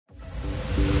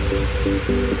Good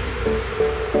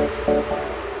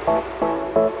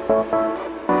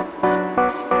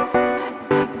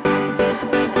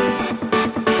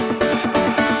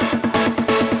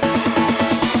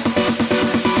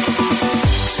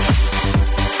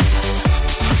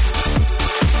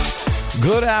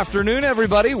afternoon,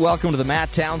 everybody. Welcome to the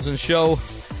Matt Townsend Show.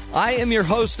 I am your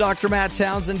host, Dr. Matt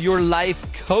Townsend, your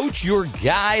life coach, your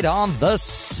guide on the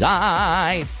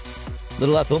side.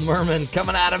 Little Ethel Merman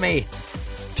coming out of me.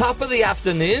 Top of the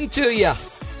afternoon to you.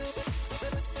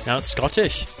 Now it's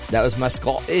Scottish. That was my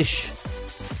Scottish.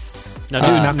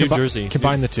 Now New Jersey.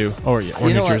 Combine the two. Or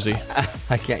New Jersey.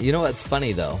 I can't. You know what's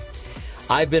funny, though?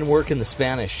 I've been working the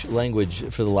Spanish language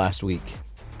for the last week.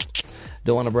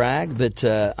 Don't want to brag, but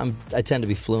I tend to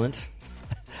be fluent.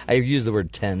 I use the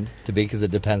word tend to be because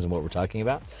it depends on what we're talking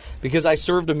about. Because I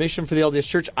served a mission for the LDS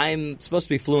Church, I'm supposed to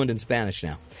be fluent in Spanish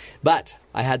now. But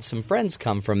I had some friends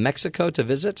come from Mexico to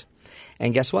visit,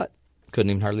 and guess what? Couldn't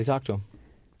even hardly talk to them.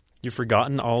 You've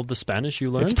forgotten all the Spanish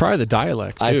you learned? It's probably the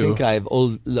dialect, too. I think I've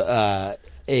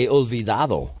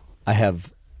olvidado. I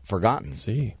have forgotten.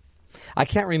 See. I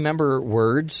can't remember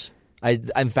words.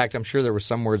 In fact, I'm sure there were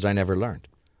some words I never learned.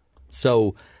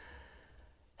 So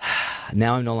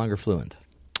now I'm no longer fluent.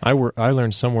 I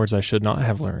learned some words I should not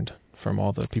have learned from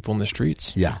all the people in the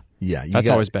streets. Yeah. That's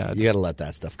always bad. You got to let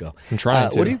that stuff go. I'm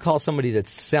trying to. What do you call somebody that's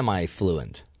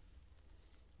semi-fluent?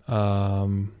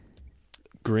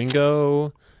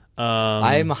 Gringo.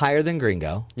 I'm higher than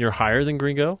gringo. You're higher than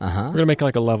gringo? Uh-huh. We're going to make it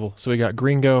like a level. So we got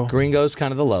gringo. Gringo's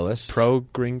kind of the lowest. Pro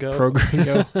gringo? Pro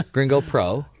gringo. Gringo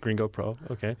pro. Gringo pro,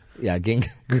 okay. Yeah,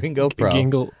 gringo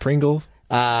pro. Pringle.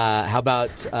 How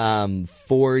about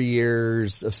 4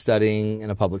 years of studying in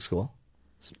a public school?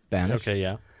 Spanish. Okay,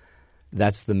 yeah.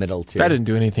 That's the middle tier. That didn't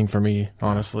do anything for me,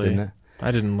 honestly. Didn't it?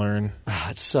 I didn't learn.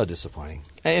 It's so disappointing.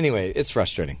 Anyway, it's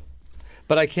frustrating.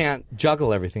 But I can't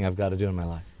juggle everything I've got to do in my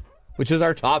life, which is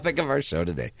our topic of our show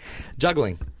today.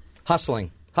 Juggling.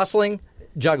 Hustling,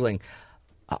 juggling.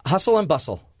 Hustle and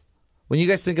bustle. When you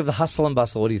guys think of the hustle and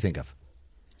bustle, what do you think of?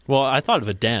 Well, I thought of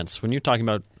a dance. When you're talking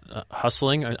about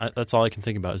hustling, that's all I can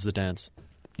think about is the dance.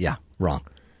 Yeah, wrong.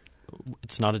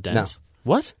 It's not a dance?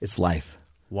 No. What? It's life.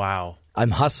 Wow.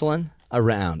 I'm hustling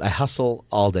around. I hustle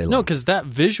all day long. No, because that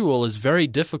visual is very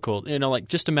difficult. You know, like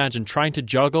just imagine trying to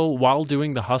juggle while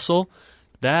doing the hustle.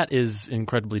 That is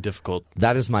incredibly difficult.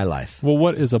 That is my life. Well,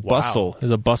 what is a bustle?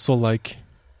 Is a bustle like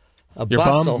your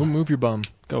bustle? Bum? Move your bum.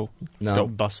 Go. No. Let's go.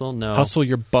 Bustle? No. Hustle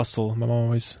your bustle. My mom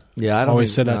always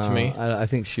said that to me. I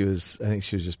think she was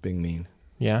just being mean.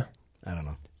 Yeah. I don't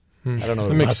know. I don't know.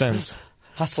 That makes sense.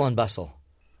 Hustle and bustle.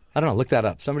 I don't know. Look that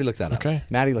up. Somebody look that up. Okay.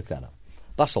 Maddie, look that up.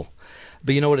 Bustle.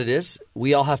 But you know what it is?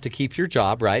 We all have to keep your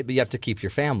job, right? But you have to keep your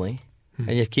family.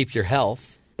 And you have to keep your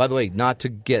health. By the way, not to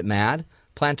get mad,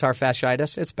 plantar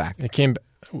fasciitis, it's back. It came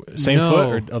same foot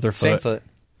or other foot? Same foot.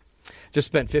 Just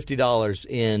spent $50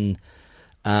 in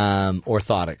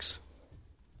orthotics.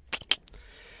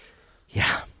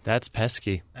 Yeah. That's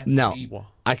pesky. No.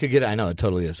 I could get – I know it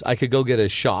totally is. I could go get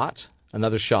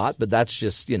another shot, but that's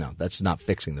just, that's not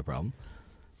fixing the problem.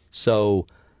 So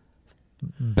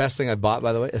best thing I bought,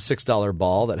 by the way, a $6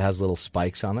 ball that has little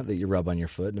spikes on it that you rub on your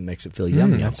foot and it makes it feel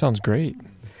yummy. That sounds great.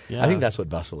 Yeah. I think that's what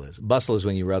bustle is. Bustle is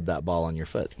when you rub that ball on your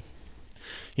foot.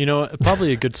 You know,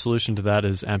 probably a good solution to that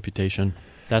is amputation.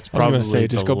 That's probably I was going to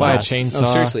say, just go buy a chainsaw. No,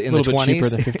 seriously, in a the little 20s, bit cheaper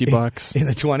than $50. In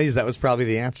the 20s, that was probably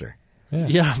the answer.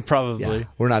 Yeah, probably. Yeah.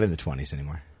 We're not in the 20s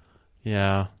anymore.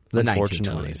 Yeah. The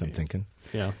 1920s, I'm thinking.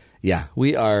 Yeah. Yeah,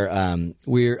 we are.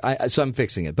 So I'm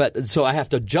fixing it, but so I have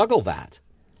to juggle that.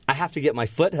 I have to get my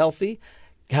foot healthy.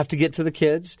 Have to get to the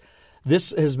kids.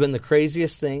 This has been the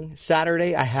craziest thing.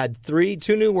 Saturday, I had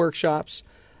two new workshops,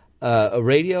 a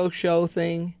radio show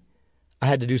thing. I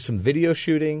had to do some video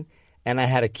shooting, and I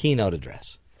had a keynote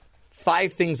address.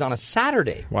 5 things on a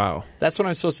Saturday. Wow. That's when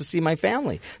I'm supposed to see my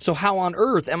family. So how on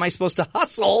earth am I supposed to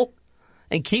hustle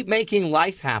and keep making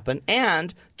life happen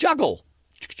and juggle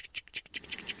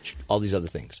all these other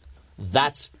things?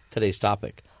 That's today's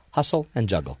topic. Hustle and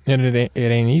juggle. And it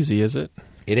ain't easy, is it?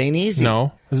 It ain't easy.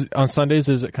 No. On Sundays,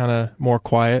 is it kind of more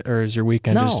quiet, or is your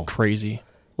weekend No. just crazy?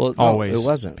 Well, always. No, it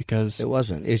wasn't. Because it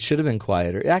wasn't. It should have been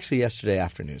quieter. Actually, yesterday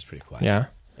afternoon was pretty quiet. Yeah.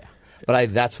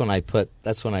 But that's when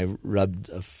I rubbed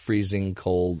a freezing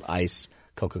cold ice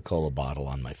Coca-Cola bottle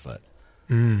on my foot.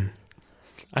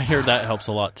 I hear that helps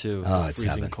a lot too. Oh, it's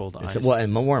freezing heaven. cold ice. Well,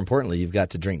 and more importantly, you've got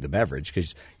to drink the beverage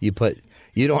because you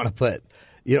don't want to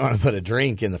put a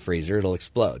drink in the freezer; it'll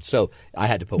explode. So I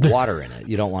had to put water in it.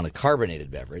 You don't want a carbonated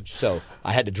beverage, so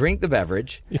I had to drink the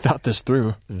beverage. You thought this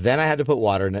through. Then I had to put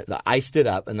water in it. I iced it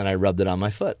up, and then I rubbed it on my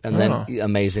foot. And then,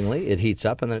 amazingly, it heats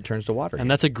up, and then it turns to water.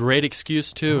 And that's a great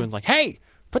excuse too. And like, hey,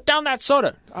 Put down that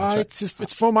soda.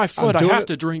 It's for my foot. I have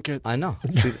to drink it. I know.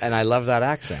 See, and I love that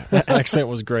accent. That accent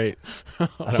was great.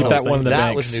 Keep that one of the That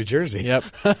banks. was New Jersey. Yep.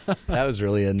 That was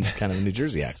really kind of a New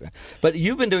Jersey accent. But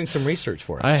you've been doing some research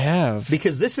for us. I have.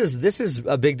 Because this is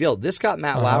a big deal. This got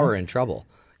Matt Lauer in trouble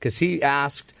because he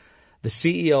asked the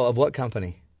CEO of what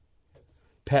company?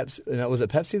 Pepsi. No, was it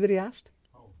Pepsi that he asked?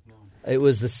 Oh, no. It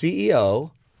was the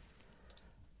CEO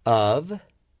of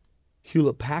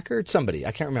Hewlett-Packard? Somebody.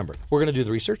 I can't remember. We're going to do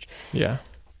the research. Yeah.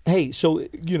 Hey, so,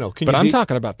 But I'm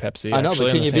talking about Pepsi. I know,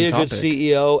 but can you be a good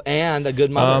CEO and a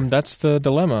good mother? That's the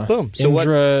dilemma. Boom. So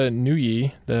Indra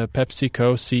Nooyi, the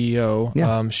PepsiCo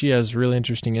CEO, she has really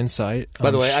interesting insight. By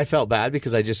the way, I felt bad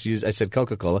because I said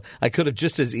Coca-Cola. I could have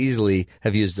just as easily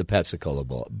have used the Pepsi-Cola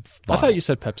bottle. I thought you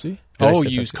said Pepsi. You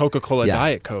used Coca-Cola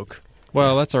Diet Coke.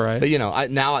 Well, that's all right. But,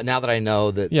 now that I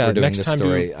know that we're doing this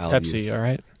story, I'll Pepsi, use... all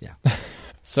right? Yeah.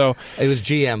 So it was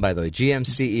GM, by the way. GM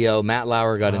CEO Matt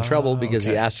Lauer got in trouble because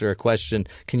he asked her a question,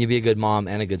 can you be a good mom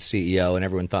and a good CEO? And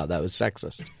everyone thought that was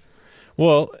sexist.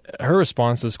 Well, her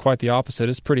response is quite the opposite.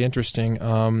 It's pretty interesting.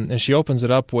 And she opens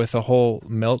it up with a whole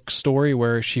milk story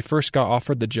where she first got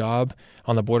offered the job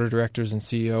on the board of directors and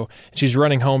CEO. And she's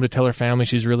running home to tell her family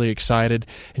she's really excited.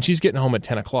 And she's getting home at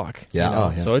 10 o'clock.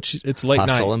 Yeah. So it's late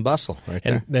night. Hustle and bustle right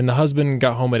there. And then the husband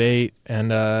got home at 8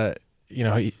 and...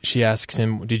 she asks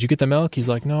him, did you get the milk? He's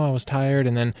like, no, I was tired.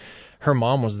 And then her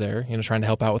mom was there, trying to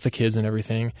help out with the kids and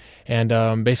everything.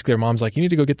 And basically her mom's like, you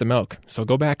need to go get the milk. So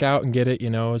go back out and get it,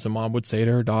 as a mom would say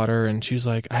to her daughter. And she's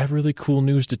like, I have really cool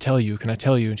news to tell you. Can I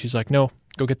tell you? And she's like, no,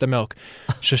 go get the milk.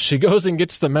 So she goes and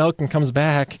gets the milk and comes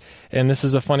back. And this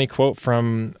is a funny quote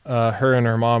from her and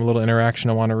her mom, a little interaction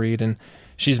I want to read. And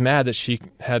she's mad that she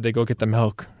had to go get the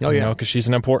milk, because she's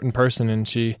an important person.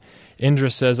 And Indra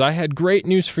says, I had great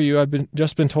news for you. I've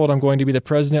just been told I'm going to be the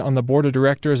president on the board of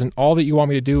directors, and all that you want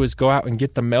me to do is go out and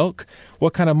get the milk?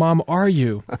 What kind of mom are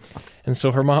you? And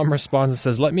so her mom responds and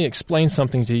says, let me explain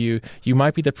something to you. You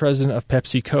might be the president of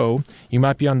PepsiCo. You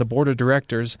might be on the board of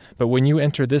directors, but when you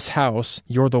enter this house,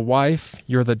 you're the wife,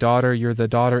 you're the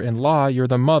daughter-in-law, you're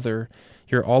the mother.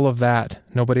 You're all of that.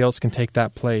 Nobody else can take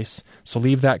that place. So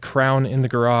leave that crown in the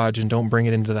garage and don't bring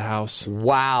it into the house.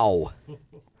 Wow.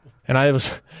 And I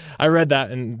read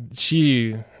that, and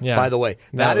By the way,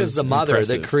 that is the mother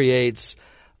impressive. that creates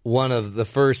one of the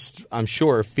first, I'm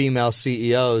sure, female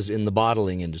CEOs in the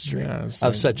bottling industry of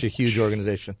such a huge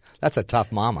organization. That's a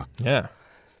tough mama. Yeah.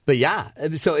 But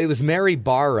so it was Mary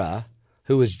Barra,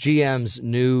 who was GM's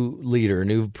new leader,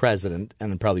 new president,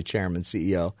 and probably chairman,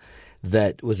 CEO,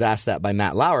 that was asked that by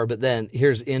Matt Lauer. But then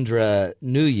here's Indra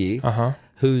Nooyi,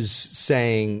 who's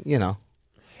saying,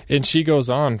 And she goes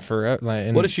on for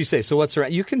what does she say? So what's her?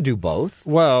 You can do both.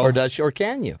 Well, or does she? Or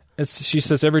can you? She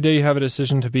says every day you have a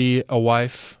decision to be a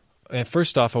wife.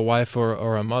 First off, a wife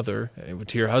or a mother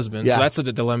to your husband. Yeah. So that's a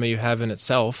dilemma you have in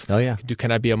itself. Oh yeah.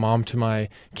 Can I be a mom to my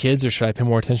kids, or should I pay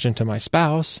more attention to my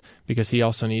spouse because he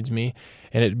also needs me?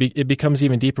 And it becomes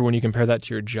even deeper when you compare that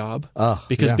to your job.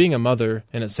 Because being a mother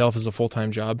in itself is a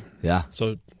full-time job. Yeah.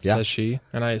 So says she,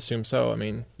 and I assume so. I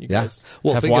mean, you guys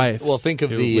have wives. wives. Think of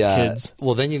with the kids.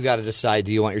 Well, then you've got to decide: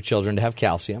 do you want your children to have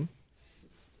calcium?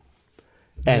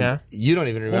 And you don't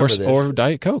even remember this. Or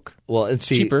Diet Coke. Well, it's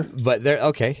cheaper. But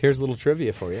here's a little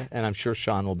trivia for you, and I'm sure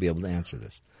Sean will be able to answer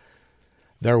this.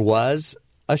 There was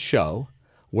a show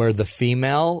where the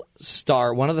female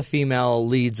star, one of the female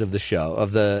leads of the show,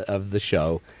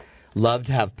 loved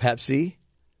to have Pepsi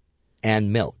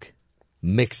and milk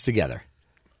mixed together.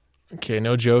 Okay,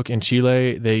 no joke. In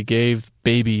Chile, they gave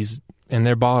babies in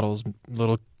their bottles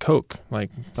little Coke,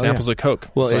 like samples of Coke.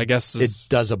 Well, so I guess it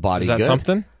does a body good. Is that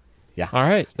something? Yeah. All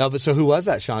right. No, but so who was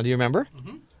that, Sean? Do you remember?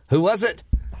 Mm-hmm. Who was it?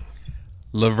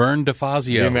 Laverne DeFazio.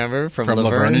 You remember from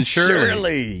Laverne and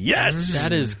Shirley? Yes.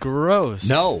 That is gross.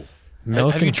 No.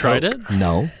 Milk Have you tried Coke? it?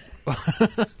 No.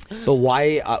 But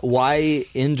why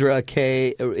Indra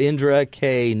K.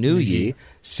 Nooyi,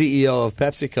 CEO of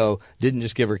PepsiCo, didn't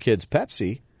just give her kids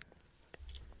Pepsi?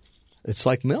 It's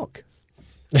like milk.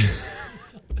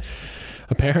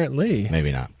 Apparently.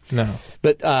 Maybe not. No.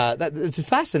 But it's a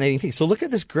fascinating thing. So look at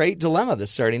this great dilemma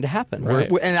that's starting to happen.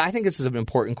 Right. And I think this is an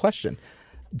important question.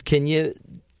 Can you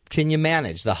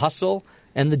manage the hustle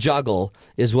and the juggle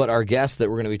is what our guest that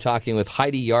we're going to be talking with,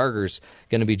 Heidi Yarger's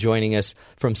going to be joining us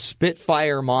from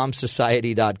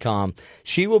SpitfireMomSociety.com.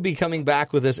 She will be coming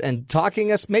back with us and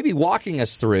maybe walking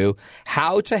us through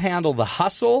how to handle the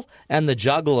hustle and the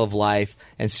juggle of life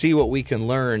and see what we can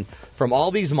learn from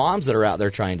all these moms that are out there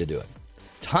trying to do it.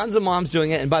 Tons of moms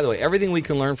doing it. And by the way, everything we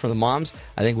can learn from the moms,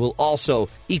 I think will also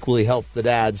equally help the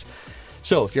dads.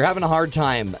 So if you're having a hard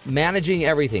time managing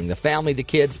everything, the family, the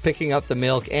kids, picking up the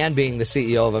milk, and being the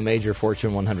CEO of a major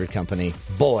Fortune 100 company,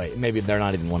 boy, maybe they're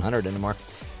not even 100 anymore,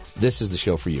 this is the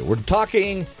show for you. We're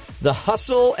talking the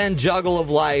hustle and juggle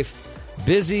of life,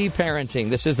 busy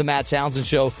parenting. This is the Matt Townsend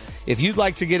Show. If you'd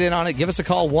like to get in on it, give us a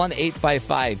call,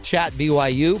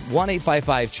 1-855-CHAT-BYU,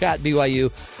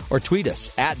 1-855-CHAT-BYU, or tweet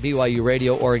us at BYU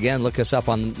Radio, or again, look us up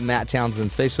on Matt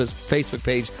Townsend's Facebook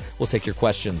page. We'll take your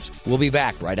questions. We'll be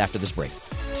back right after this break.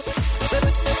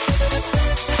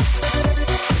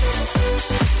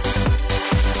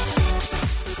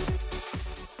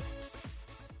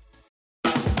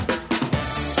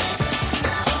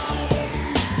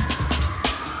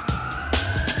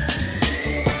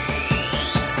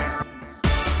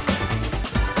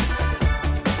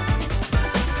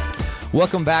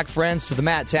 Welcome back, friends, to the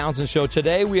Matt Townsend Show.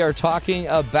 Today we are talking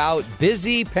about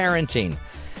busy parenting.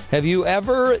 Have you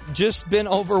ever just been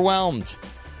overwhelmed,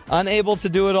 unable to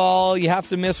do it all? You have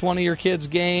to miss one of your kids'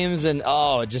 games, and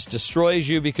it just destroys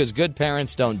you because good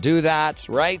parents don't do that,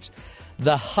 right?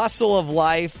 The hustle of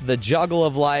life, the juggle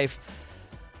of life,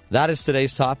 that is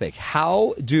today's topic.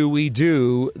 How do we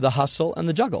do the hustle and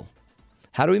the juggle?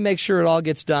 How do we make sure it all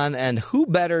gets done? And who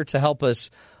better to help us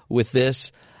with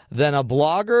this than a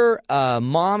blogger,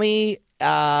 mommy,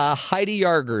 Heidi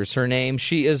Yarger is her name.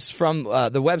 She is from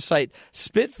the website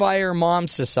SpitfireMom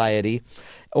Society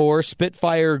or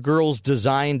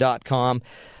SpitfireGirlsDesign.com.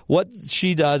 What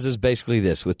she does is basically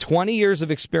this. With 20 years of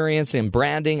experience in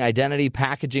branding, identity,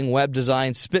 packaging, web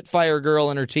design, Spitfire Girl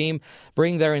and her team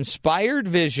bring their inspired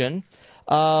vision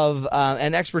of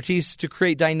and expertise to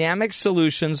create dynamic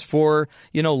solutions for,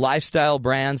 lifestyle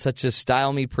brands such as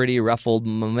Style Me Pretty, Ruffled,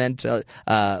 Momental?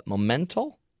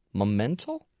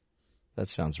 That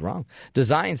sounds wrong.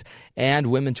 Designs, and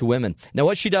Women to Women. Now,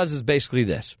 what she does is basically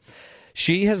this.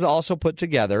 She has also put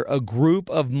together a group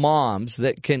of moms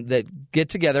that get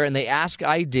together and they ask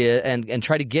idea and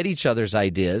try to get each other's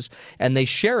ideas, and they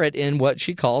share it in what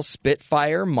she calls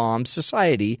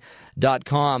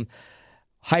SpitfireMomSociety.com.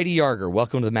 Heidi Yarger,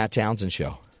 welcome to the Matt Townsend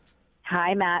Show.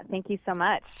 Hi, Matt. Thank you so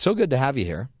much. So good to have you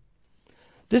here.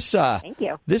 Thank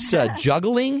you. This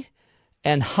juggling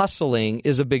and hustling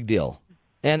is a big deal.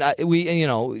 And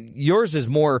yours is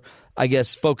more, I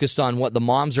guess, focused on what the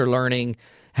moms are learning,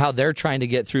 how they're trying to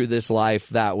get through this life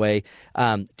that way.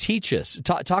 Teach us.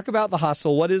 Talk about the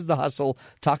hustle. What is the hustle?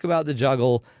 Talk about the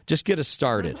juggle. Just get us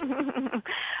started.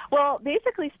 Well,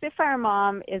 basically, Spitfire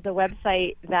Mom is a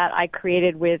website that I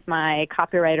created with my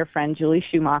copywriter friend, Julie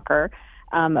Schumacher,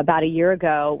 about a year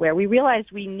ago, where we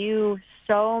realized we knew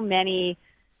so many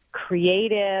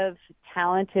creative,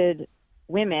 talented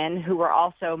women who were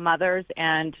also mothers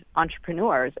and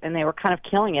entrepreneurs, and they were kind of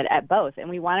killing it at both. And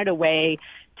we wanted a way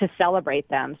to celebrate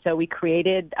them. So we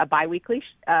created a biweekly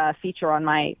feature on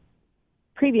my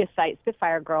previous site,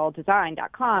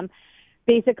 SpitfireGirlsDesign.com,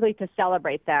 basically to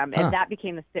celebrate them, and that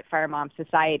became the Spitfire Mom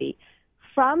Society.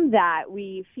 From that,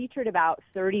 we featured about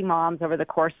 30 moms over the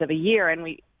course of a year,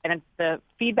 and the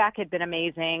feedback had been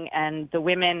amazing, and the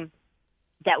women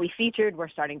that we featured were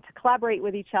starting to collaborate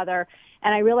with each other,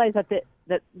 and I realized that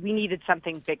we needed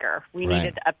something bigger. We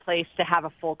needed a place to have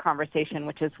a full conversation,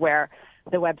 which is where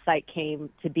the website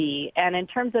came to be. And in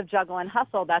terms of juggle and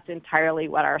hustle, that's entirely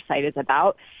what our site is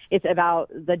about. It's about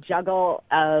the juggle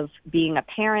of being a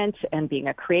parent and being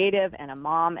a creative and a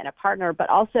mom and a partner,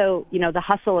 but also, the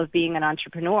hustle of being an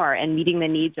entrepreneur and meeting the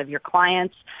needs of your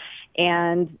clients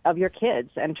and of your kids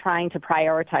and trying to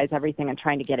prioritize everything and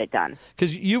trying to get it done.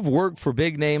 Because you've worked for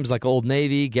big names like Old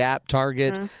Navy, Gap,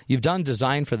 Target. Mm-hmm. You've done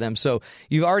design for them. So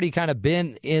you've already kind of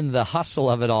been in the hustle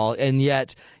of it all, and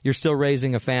yet you're still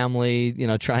raising a family,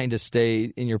 trying to stay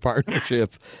in your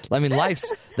partnership. I mean,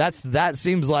 that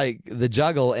seems like the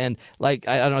juggle. And like,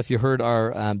 I don't know if you heard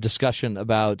our discussion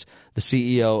about the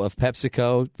CEO of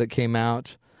PepsiCo that came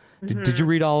out. Mm-hmm. Did you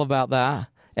read all about that?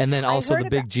 And then also the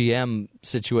big GM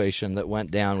situation that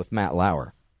went down with Matt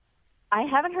Lauer. I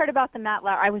haven't heard about the Matt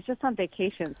Lauer. I was just on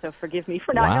vacation, so forgive me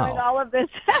for not knowing all of this.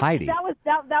 Heidi. that was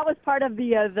part of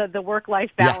the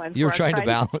work-life balance. Yeah, you were trying to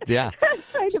balance, yeah.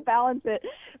 Trying to balance it.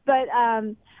 But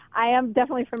I am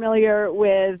definitely familiar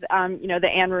with, the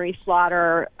Anne Marie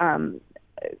Slaughter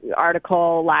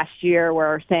article last year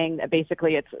where saying that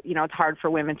basically it's hard for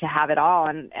women to have it all.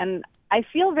 And I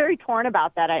feel very torn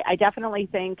about that. I definitely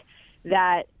think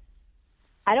that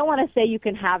I don't want to say you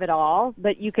can have it all,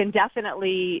 but you can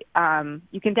definitely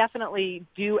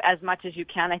do as much as you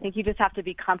can. I think you just have to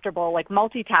be comfortable, like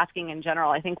multitasking in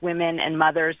general. I think women and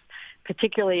mothers,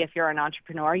 particularly if you're an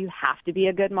entrepreneur, you have to be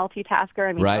a good multitasker.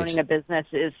 I mean, owning a business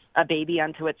is a baby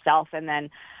unto itself, and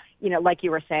then like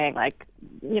you were saying, like,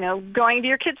 going to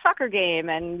your kid's soccer game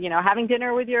and, having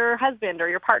dinner with your husband or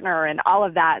your partner and all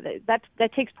of that,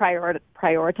 that takes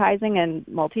prioritizing and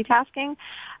multitasking.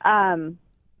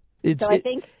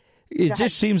 It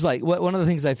just seems like one of the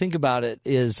things I think about it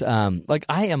is like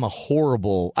I am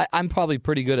I'm probably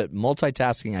pretty good at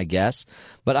multitasking, I guess,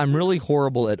 but I'm really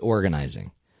horrible at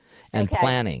organizing and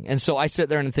planning. And so I sit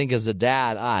there and think as a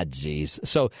dad, geez.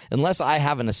 So unless I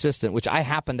have an assistant, which I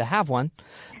happen to have one,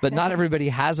 but not everybody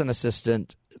has an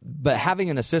assistant, but having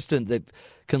an assistant that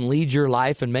can lead your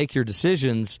life and make your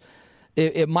decisions,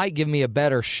 it might give me a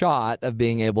better shot of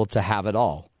being able to have it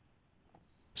all.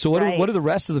 So what do the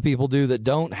rest of the people do that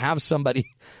don't have somebody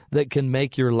that can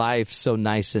make your life so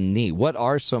nice and neat? What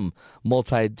are some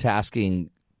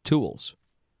multitasking tools?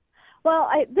 Well,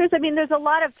 there's a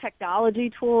lot of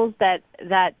technology tools that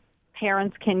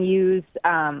parents can use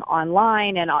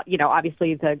online, and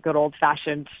obviously the good old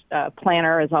fashioned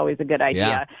planner is always a good idea.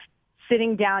 Yeah.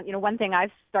 Sitting down, one thing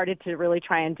I've started to really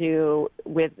try and do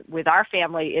with our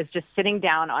family is just sitting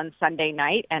down on Sunday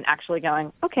night and actually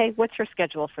going, okay, what's your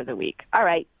schedule for the week? All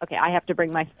right, okay, I have to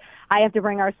bring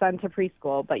our son to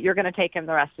preschool, but you're going to take him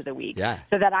the rest of the week,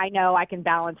 so that I know I can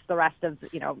balance the rest of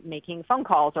making phone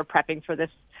calls or prepping for this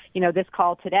this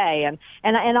call today,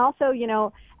 and also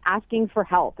asking for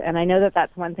help. And I know that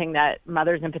that's one thing that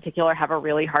mothers in particular have a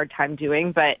really hard time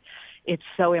doing, but it's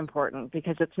so important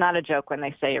because it's not a joke when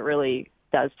they say it really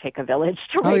does take a village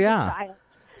to raise a child.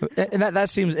 And that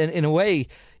seems, in a way,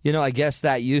 I guess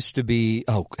that used to be,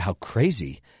 how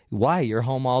crazy. Why? You're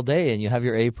home all day and you have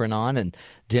your apron on and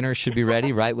dinner should be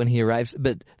ready right when he arrives.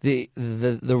 But the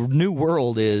new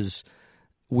world is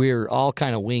we're all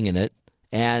kind of winging it.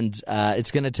 And it's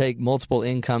going to take multiple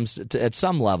incomes at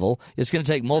some level. It's going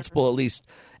to take multiple, at least,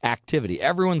 activity.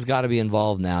 Everyone's got to be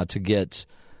involved now to get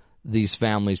these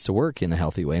families to work in a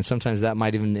healthy way. And sometimes that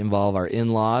might even involve our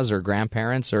in-laws or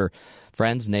grandparents or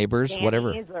friends, neighbors, nannies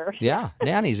whatever.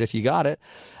 Nannies, if you got it.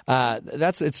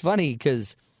 It's funny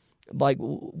because, like,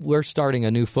 we're starting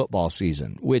a new football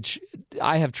season, which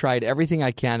I have tried everything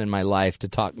I can in my life to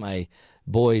talk my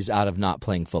boys out of not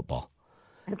playing football.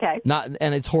 Okay.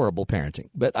 And it's horrible parenting,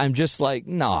 but I'm just like,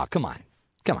 no, come on.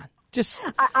 Just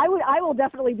I will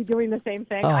definitely be doing the same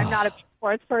thing. I'm not a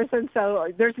sports person, so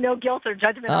there's no guilt or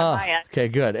judgment on my end. Okay,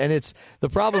 good. And it's the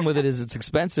problem with it is it's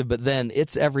expensive, but then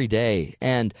it's every day.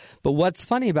 But what's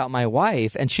funny about my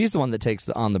wife, and she's the one that takes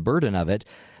on the burden of it,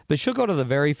 but she'll go to the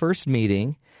very first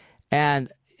meeting and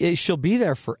she'll be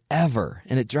there forever,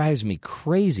 and it drives me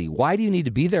crazy. Why do you need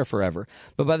to be there forever?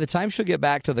 But by the time she'll get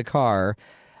back to the car,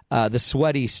 the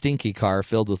sweaty, stinky car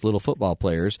filled with little football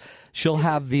players, she'll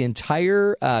have the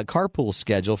entire carpool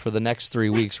schedule for the next 3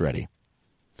 weeks ready.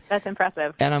 That's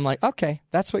impressive. And I'm like, okay,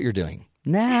 that's what you're doing.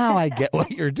 Now I get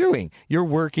what you're doing. You're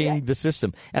working the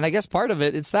system. And I guess part of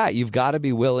it, it's that. You've got to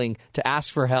be willing to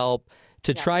ask for help,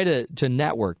 to try to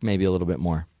network maybe a little bit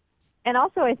more. And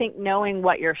also, I think knowing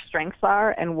what your strengths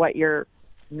are and what you're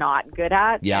not good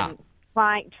at. Yeah.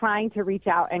 And trying to reach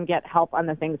out and get help on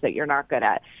the things that you're not good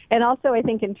at. And also, I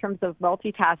think in terms of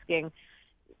multitasking,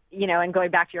 and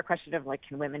going back to your question of, like,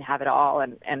 can women have it all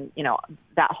and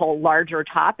that whole larger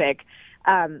topic,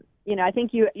 I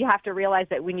think you have to realize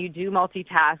that when you do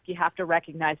multitask, you have to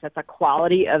recognize that the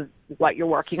quality of what you're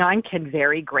working on can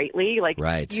vary greatly. Like,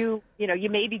 you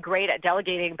may be great at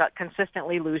delegating, but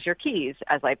consistently lose your keys,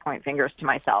 as I point fingers to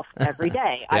myself every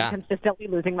day. Yeah. I'm consistently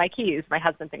losing my keys. My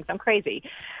husband thinks I'm crazy.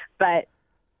 But,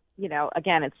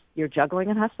 again, you're juggling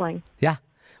and hustling. Yeah.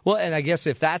 Well, and I guess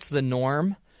if that's the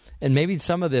norm, and maybe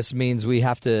some of this means we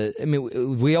have to,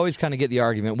 we always kind of get the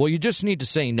argument, well, you just need to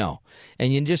say no,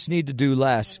 and you just need to do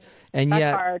less. And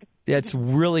That's hard. It's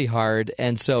really hard.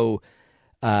 And so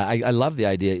I love the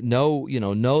idea. Know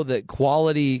that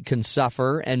quality can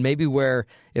suffer, and maybe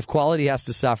if quality has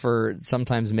to suffer,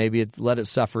 sometimes maybe let it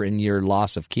suffer in your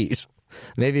loss of keys.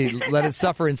 Maybe let it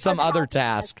suffer in some other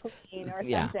task. Or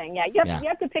something. Yeah. You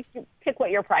have to pick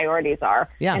what your priorities are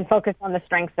and focus on the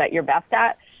strengths that you're best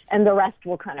at, and the rest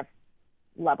will kind of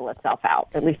level itself out.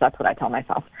 At least that's what I tell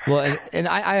myself. Well, and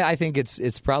I think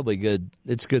it's probably good.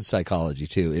 It's good psychology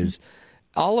too. Is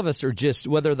all of us are just,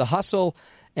 whether the hustle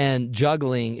and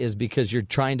juggling is because you're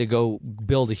trying to go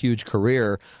build a huge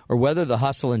career, or whether the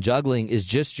hustle and juggling is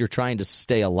just you're trying to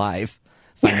stay alive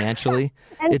financially.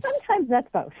 And sometimes that's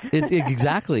both. It's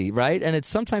exactly right, and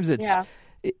sometimes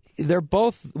they're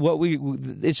both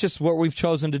it's just what we've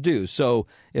chosen to do. So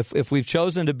if we've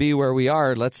chosen to be where we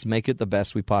are, let's make it the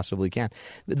best we possibly can.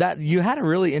 That you had a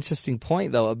really interesting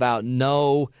point though about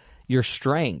know your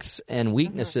strengths and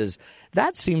weaknesses.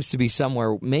 That seems to be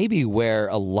somewhere maybe where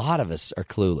a lot of us are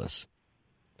clueless.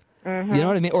 You know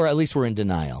what I mean? Or at least we're in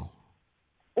denial.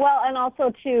 and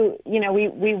also too,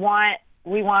 we want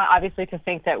obviously to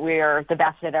think that we're the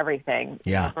best at everything,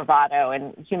 bravado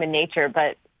and human nature.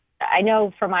 But I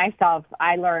know for myself,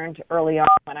 I learned early on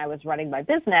when I was running my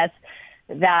business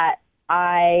that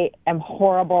I am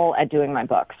horrible at doing my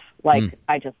books. Like,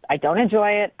 I don't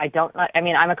enjoy it.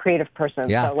 I'm a creative person.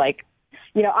 Yeah. So like,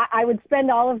 I would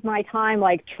spend all of my time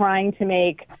like trying to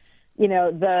make,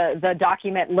 the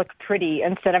document look pretty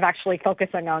instead of actually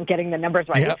focusing on getting the numbers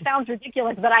right. Yep. It sounds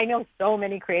ridiculous, but I know so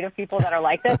many creative people that are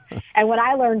like this. And what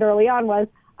I learned early on was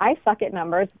I suck at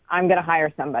numbers. I'm going to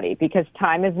hire somebody because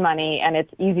time is money and it's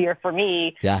easier for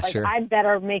me. Yeah, sure. I'm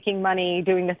better making money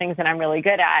doing the things that I'm really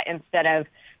good at instead of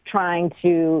trying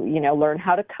to, learn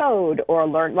how to code or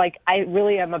learn. Like, I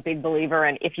really am a big believer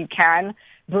in if you can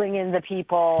bring in the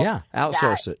people. Yeah,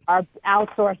 outsource it.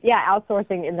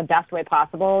 Outsourcing in the best way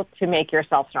possible to make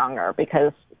yourself stronger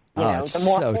because, the more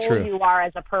so whole true. you are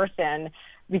as a person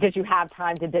because you have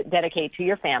time to dedicate to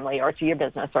your family or to your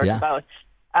business or to both,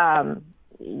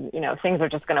 things are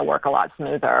just going to work a lot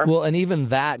smoother. Well, and even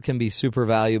that can be super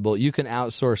valuable. You can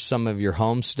outsource some of your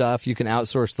home stuff. You can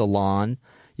outsource the lawn.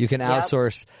 You can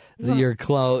outsource your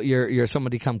clothes. Your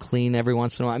somebody come clean every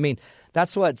once in a while. I mean,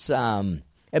 that's what's.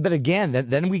 But again,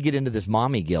 then we get into this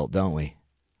mommy guilt, don't we?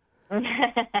 The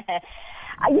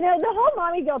whole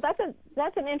mommy guilt,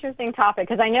 that's an interesting topic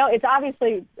because I know it's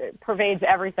obviously pervades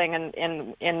everything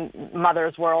in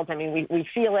mother's world. I mean, we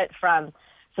feel it from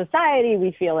society,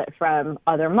 we feel it from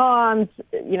other moms.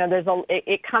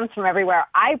 It comes from everywhere.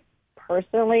 I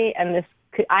personally,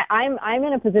 I'm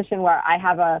in a position where I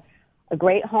have a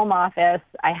great home office.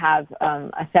 I have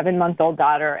a 7-month-old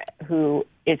daughter who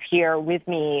is here with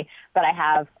me, but I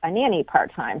have a nanny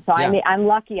part-time. So I'm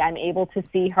lucky I'm able to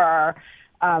see her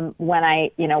when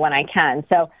I can.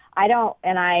 So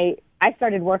I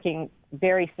started working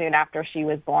very soon after she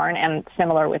was born, and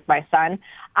similar with my son.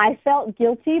 I felt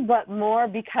guilty, but more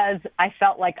because I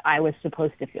felt like I was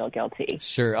supposed to feel guilty.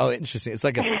 Sure. Oh, interesting. It's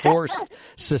like a forced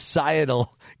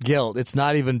societal guilt. It's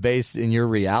not even based in your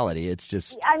reality. It's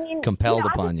just compelled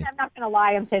upon you. I'm not going to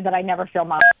lie and say that I never feel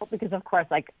mommy guilt because, of course,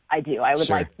 like I do. I would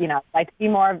like to be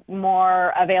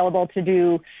more available to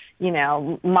do,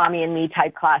 mommy and me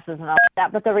type classes and all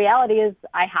that. But the reality is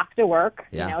I have to work,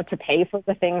 to pay for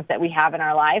the things that we have in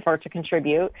our life or to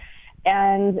contribute.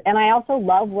 And I also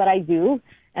love what I do.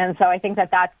 And so I think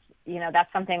that's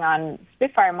something on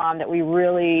Spitfire Mom that we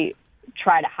really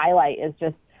try to highlight is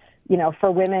just,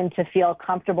 for women to feel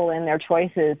comfortable in their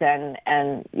choices and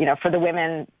for the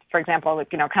women, for example,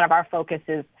 kind of our focus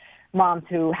is moms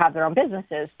who have their own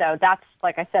businesses. So that's,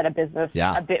 like I said, a business,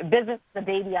 business is a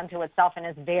baby unto itself and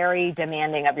is very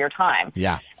demanding of your time.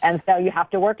 Yeah. And so you have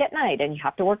to work at night and you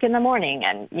have to work in the morning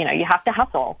and, you have to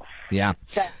hustle. Yeah.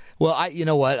 So, well, you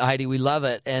know what, Heidi, we love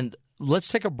it. And let's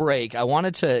take a break. I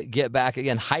wanted to get back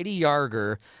again. Heidi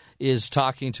Yarger is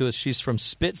talking to us. She's from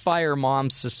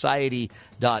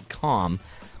SpitfireMomSociety.com,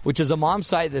 which is a mom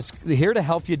site that's here to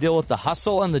help you deal with the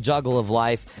hustle and the juggle of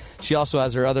life. She also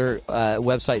has her other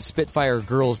website,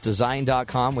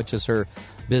 SpitfireGirlsDesign.com, which is her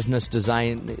business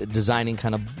designing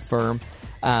kind of firm.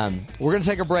 We're going to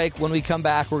take a break. When we come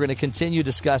back, we're going to continue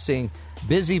discussing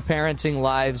busy parenting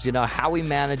lives, how we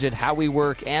manage it, how we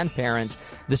work and parent.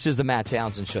 This is the Matt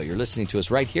Townsend Show. You're listening to us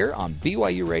right here on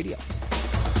BYU Radio.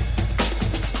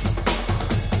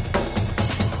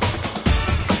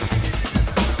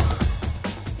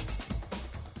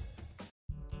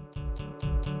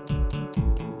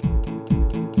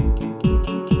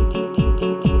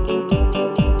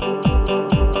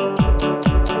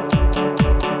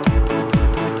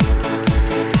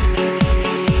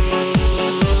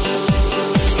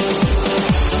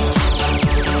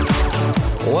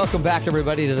 Welcome back,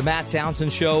 everybody, to the Matt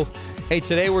Townsend Show. Hey,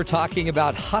 today we're talking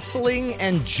about hustling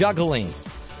and juggling.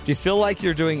 Do you feel like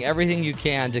you're doing everything you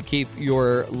can to keep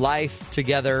your life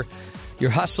together? You're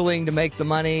hustling to make the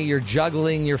money, you're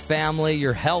juggling your family,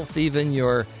 your health, even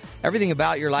your everything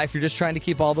about your life. You're just trying to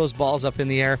keep all those balls up in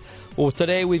the air. Well,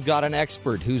 today we've got an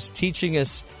expert who's teaching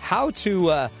us how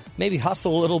to maybe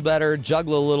hustle a little better,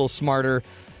 juggle a little smarter.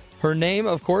 Her name,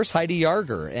 of course, Heidi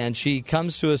Yarger, and she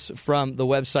comes to us from the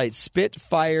website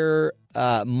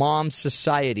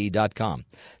SpitfireMomSociety.com.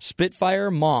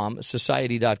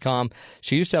 SpitfireMomSociety.com.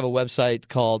 She used to have a website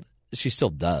called, she still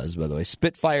does, by the way,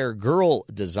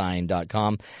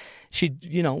 SpitfireGirlDesign.com. She,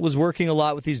 was working a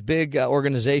lot with these big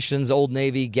organizations, Old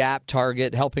Navy, Gap,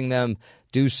 Target, helping them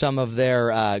do some of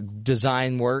their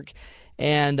design work.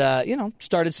 And,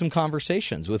 started some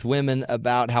conversations with women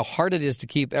about how hard it is to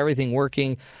keep everything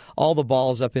working, all the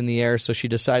balls up in the air. So she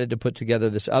decided to put together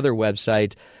this other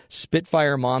website,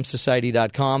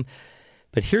 SpitfireMomSociety.com.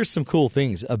 But here's some cool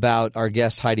things about our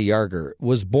guest, Heidi Yarger.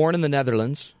 Was born in the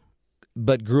Netherlands,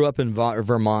 but grew up in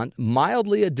Vermont,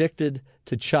 mildly addicted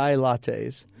to chai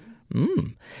lattes.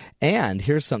 And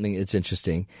here's something that's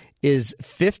interesting, is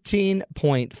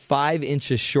 15.5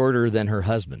 inches shorter than her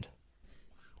husband.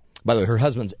 By the way, her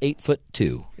husband's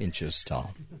 8'2"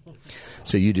 tall.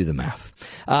 So you do the math.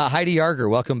 Heidi Yarger,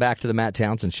 welcome back to the Matt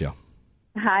Townsend Show.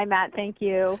 Hi, Matt. Thank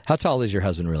you. How tall is your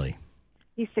husband really?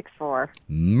 He's 6'4".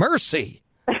 Mercy!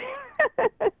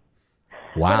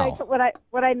 Wow.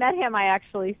 When I met him, I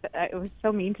actually, it was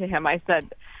so mean to him. I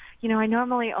said, I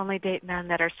normally only date men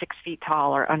that are 6 feet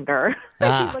tall or under. He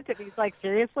looked at me, he's like,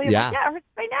 seriously? I'm like, yeah, it hurts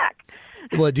my neck.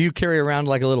 Well, do you carry around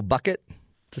like a little bucket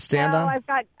to stand on?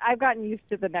 I've gotten used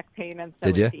to the neck pain, and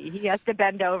so Did you? He has to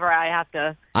bend over. I have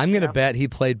to. I'm going to bet he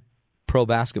played pro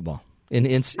basketball in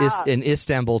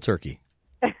Istanbul, Turkey.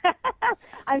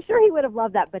 I'm sure he would have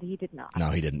loved that, but he did not.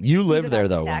 No, he didn't. You lived there,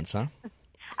 though, once, huh?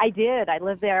 I did. I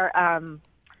lived there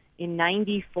in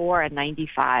 94 and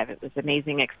 95. It was an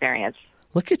amazing experience.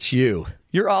 Look at you.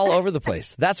 You're all over the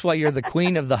place. That's why you're the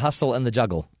queen of the hustle and the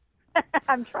juggle.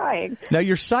 I'm trying. Now,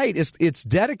 your site, it's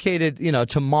dedicated,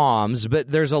 to moms,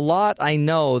 but there's a lot I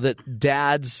know that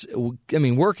dads,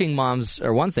 working moms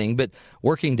are one thing, but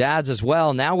working dads as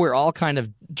well. Now we're all kind of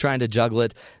trying to juggle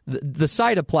it. The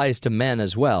site applies to men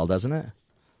as well, doesn't it?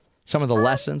 Some of the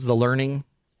lessons, the learning.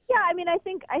 Yeah,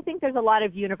 I think there's a lot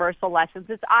of universal lessons.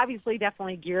 It's obviously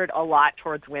definitely geared a lot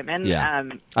towards women. Yeah.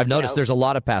 I've noticed there's a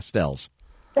lot of pastels.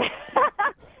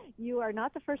 You are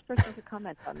not the first person to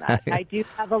comment on that. I do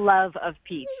have a love of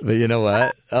peach. But you know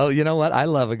what? Oh, you know what? I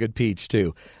love a good peach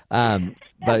too. But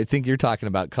I think you're talking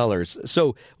about colors.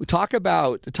 So talk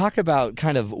about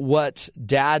kind of what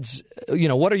dads,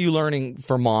 what are you learning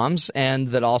for moms, and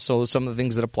that also some of the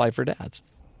things that apply for dads?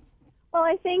 Well,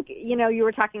 I think, you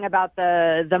were talking about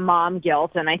the mom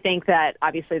guilt, and I think that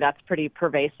obviously that's pretty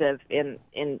pervasive in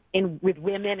with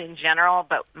women in general,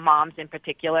 but moms in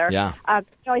particular. Yeah. I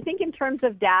think in terms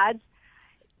of dads,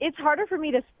 it's harder for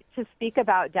me to speak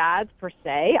about dads per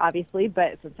se, obviously,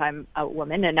 but since I'm a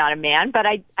woman and not a man, but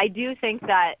I do think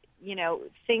that,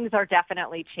 things are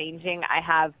definitely changing. I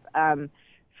have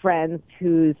friends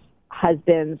whose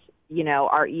husbands,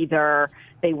 are either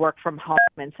they work from home,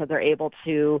 and so they're able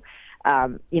to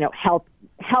help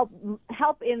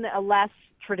in a less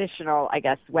traditional, I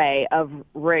guess, way of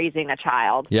raising a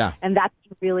child. Yeah. And that's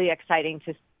really exciting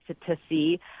to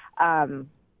see. And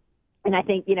I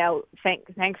think,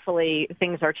 thankfully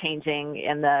things are changing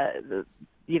in the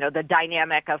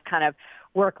dynamic of kind of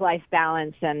work-life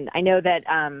balance. And I know that,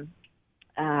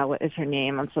 what is her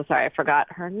name? I'm so sorry, I forgot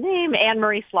her name.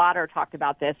 Anne-Marie Slaughter talked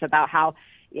about this, about how,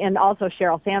 and also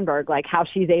Sheryl Sandberg, like how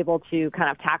she's able to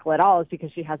kind of tackle it all is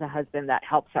because she has a husband that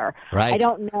helps her. Right. I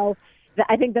don't know.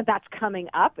 I think that's coming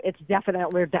up.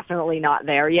 We're definitely not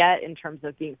there yet in terms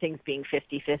of things being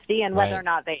 50-50, and whether or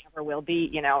not they ever will be,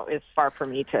 is far for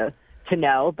me to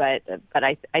know. But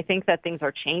I think that things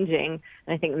are changing,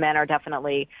 and I think men are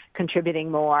definitely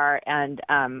contributing more, and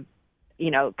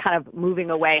kind of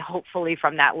moving away, hopefully,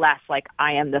 from that less like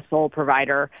I am the sole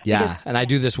provider. Yeah, and I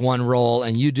do this one role,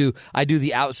 and I do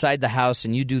the outside the house,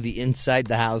 and you do the inside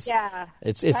the house. Yeah,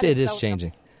 it is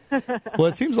changing. Well,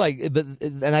 it seems like,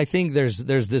 and I think there's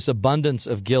this abundance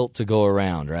of guilt to go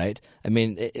around, right? I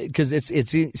mean, because it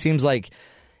seems like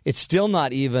it's still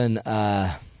not even.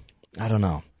 I don't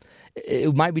know.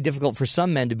 It might be difficult for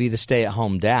some men to be the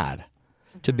stay-at-home dad,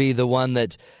 to be the one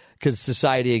that. Because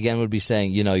society, again, would be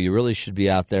saying, you really should be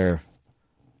out there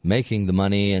making the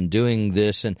money and doing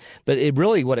this. But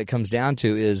what it comes down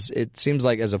to is it seems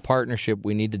like as a partnership,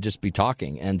 we need to just be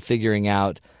talking and figuring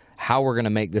out how we're going to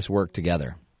make this work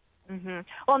together. Mm-hmm.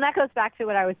 Well, and that goes back to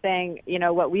what I was saying,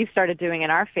 what we've started doing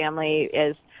in our family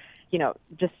is,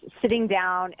 just sitting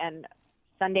down and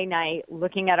Sunday night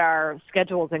looking at our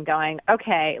schedules and going,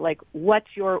 okay, like what's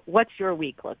your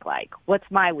week look like? What's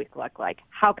my week look like?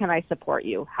 How can I support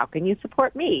you? How can you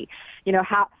support me?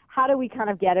 How do we kind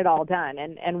of get it all done?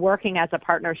 And working as a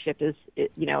partnership is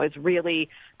really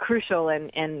crucial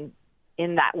in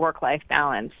that work-life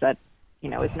balance that,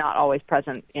 is not always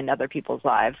present in other people's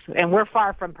lives. And we're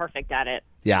far from perfect at it.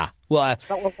 Yeah. Well,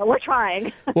 but we're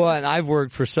trying. Well, and I've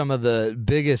worked for some of the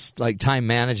biggest time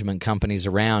management companies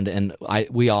around, and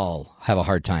we all have a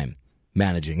hard time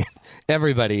managing it.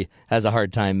 Everybody has a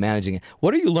hard time managing it.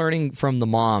 What are you learning from the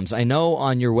moms? I know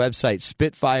on your website,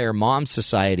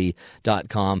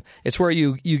 SpitfireMomSociety.com, it's where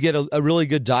you get a really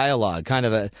good dialogue, kind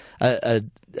of a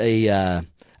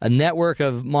network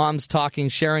of moms talking,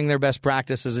 sharing their best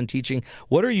practices and teaching.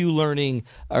 What are you learning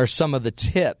are some of the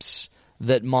tips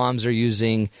that moms are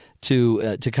using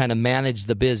to kind of manage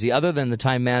the busy, other than the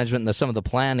time management and some of the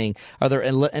planning? Are there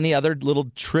any other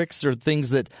little tricks or things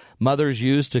that mothers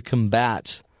use to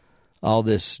combat all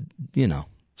this,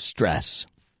 stress?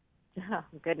 Oh,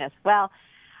 goodness. Well,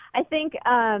 I think,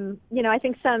 I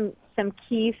think some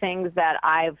key things that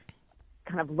I've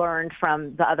kind of learned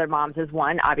from the other moms is,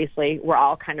 one, obviously we're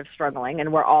all kind of struggling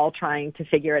and we're all trying to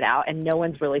figure it out, and no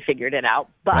one's really figured it out.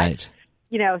 But, right.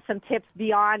 Some tips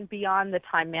beyond the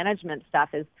time management stuff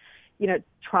is,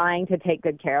 trying to take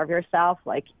good care of yourself.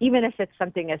 Like, even if it's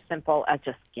something as simple as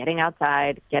just getting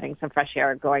outside, getting some fresh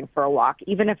air, going for a walk,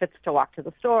 even if it's to walk to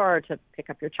the store or to pick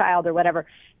up your child or whatever,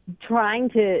 trying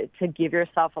to give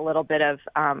yourself a little bit of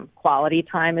quality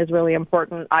time is really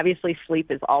important. Obviously,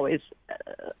 sleep is always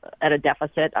at a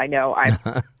deficit. I know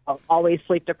I'm always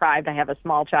sleep deprived. I have a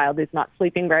small child who's not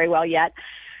sleeping very well yet.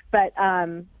 But,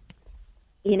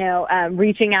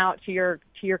 reaching out to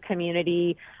your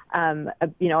community,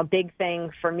 a big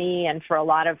thing for me and for a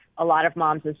lot of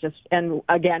moms is just, and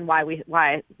again, why we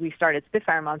started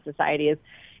Spitfire Mom Society is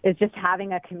just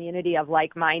having a community of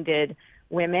like-minded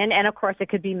women, and of course it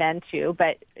could be men too,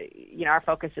 but our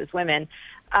focus is women.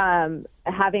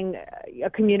 Having a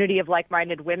community of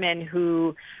like-minded women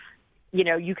who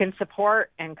you can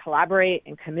support and collaborate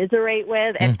and commiserate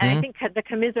with, and I think the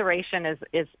commiseration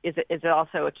is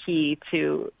also a key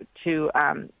to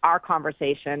our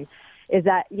conversation. Is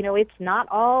that it's not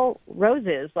all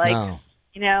roses. Like,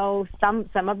 No.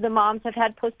 Some of the moms have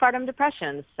had postpartum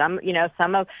depression. Some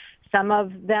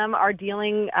of them are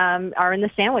are in the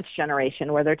sandwich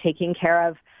generation, where they're taking care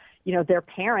of their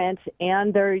parent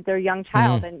and their young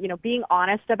child, and being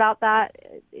honest about that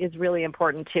is really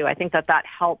important too. I think that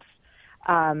helps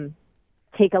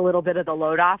take a little bit of the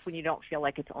load off when you don't feel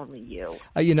like it's only you.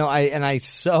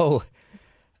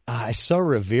 I so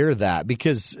revere that,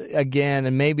 because, again,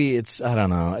 and maybe it's, I don't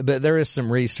know, but there is some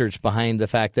research behind the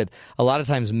fact that a lot of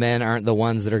times men aren't the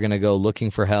ones that are going to go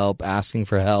looking for help, asking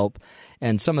for help,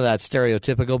 and some of that's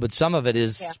stereotypical, but some of it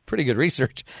is pretty good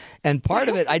research. And part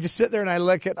of it, I just sit there and I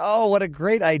look at, what a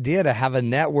great idea to have a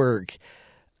network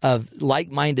of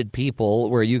like-minded people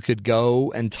where you could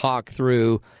go and talk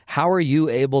through, how are you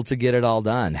able to get it all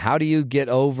done? How do you get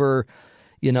over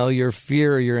your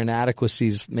fear or your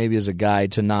inadequacies, maybe as a guy,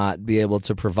 to not be able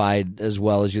to provide as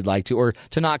well as you'd like to, or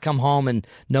to not come home and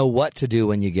know what to do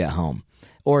when you get home,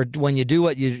 or when you do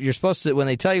what you're supposed to, when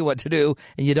they tell you what to do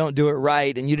and you don't do it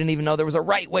right, and you didn't even know there was a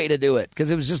right way to do it because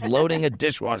it was just loading a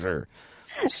dishwasher.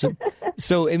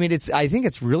 So I mean, I think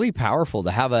it's really powerful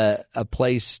to have a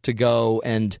place to go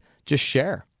and just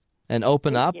share and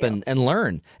open up and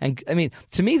learn. And I mean,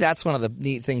 to me, that's one of the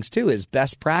neat things too, is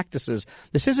best practices.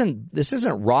 This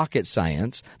isn't rocket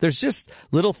science. There's just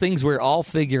little things we're all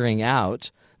figuring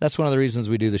out. That's one of the reasons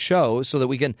we do the show, so that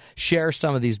we can share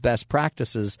some of these best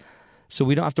practices, so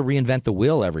we don't have to reinvent the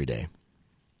wheel every day.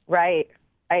 Right.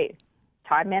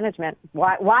 Time management.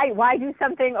 Why do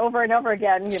something over and over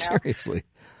again? Seriously.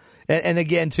 And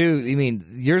again, too, I mean,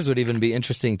 yours would even be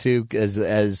interesting too, because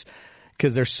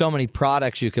there's so many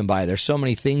products you can buy. There's so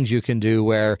many things you can do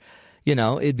where,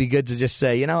 it'd be good to just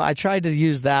say, I tried to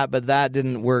use that, but that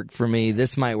didn't work for me.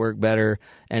 This might work better.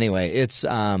 Anyway, it's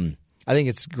I think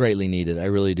it's greatly needed. I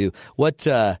really do. What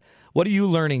are you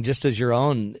learning just as your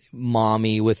own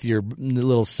mommy with your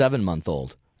little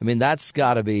 7-month-old? I mean, that's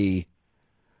got to be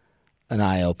an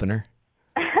eye-opener.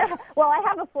 Well, I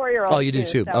have a 4-year-old. Oh, you do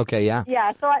too? So, yeah. Okay,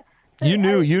 yeah. So you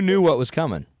knew what was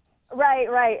coming.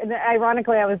 Right. And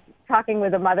ironically, I was talking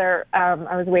with a mother.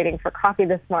 I was waiting for coffee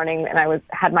this morning, and I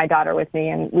had my daughter with me,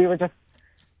 and we were just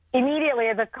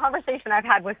immediately, the conversation I've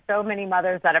had with so many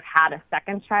mothers that have had a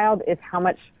second child is how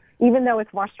much, even though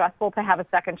it's more stressful to have a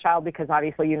second child, because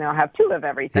obviously you now have 2 of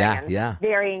everything, and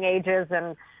varying ages,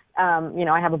 and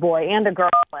I have a boy and a girl,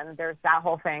 and there's that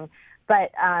whole thing.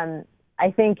 But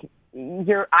I think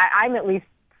I'm at least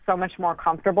so much more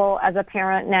comfortable as a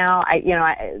parent now.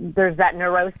 There's that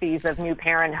neuroses of new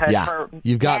parenthood. Yeah, for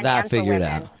you've got men that and figured for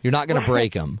out. You're not going to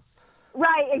break them.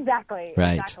 Right, exactly.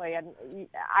 Right. Exactly. And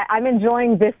I'm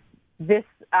enjoying this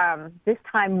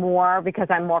time more because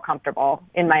I'm more comfortable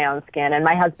in my own skin, and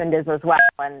my husband is as well.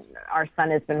 And our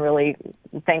son has been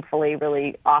thankfully,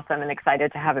 really awesome and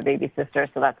excited to have a baby sister.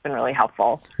 So that's been really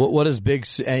helpful. What is big?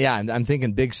 Yeah, I'm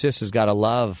thinking Big Sis has got to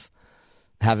love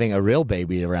having a real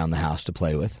baby around the house to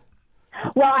play with.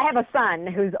 Well, I have a son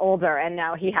who's older, and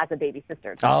now he has a baby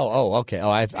sister. Oh, okay. Oh,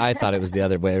 I thought it was the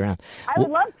other way around. I would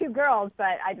love 2 girls,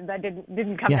 but that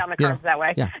didn't come down the cards that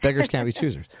way. Yeah, beggars can't be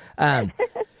choosers.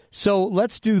 So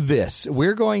let's do this.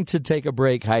 We're going to take a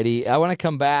break, Heidi. I want to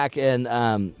come back and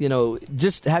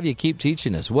just have you keep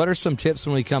teaching us. What are some tips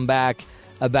when we come back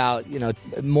about,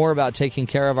 more about taking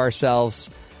care of ourselves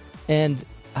and,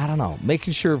 I don't know,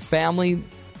 making sure family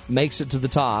makes it to the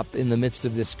top in the midst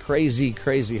of this crazy,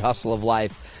 crazy hustle of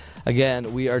life.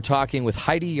 Again, we are talking with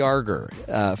Heidi Yarger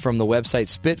from the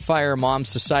website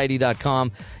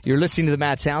SpitfireMomSociety.com. You're listening to The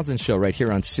Matt Townsend Show right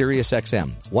here on Sirius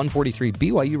XM 143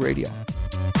 BYU Radio.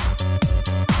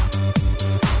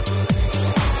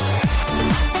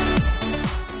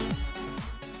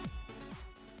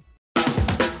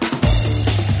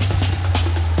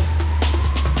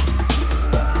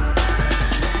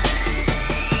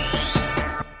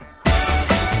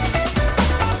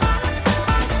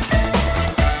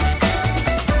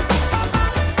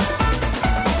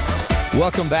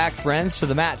 Welcome back, friends, to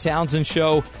the Matt Townsend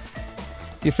Show.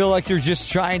 You feel like you're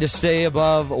just trying to stay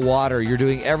above water. You're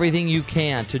doing everything you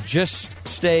can to just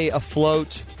stay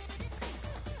afloat.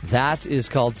 That is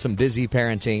called some busy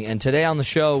parenting. And today on the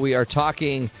show, we are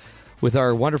talking with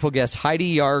our wonderful guest,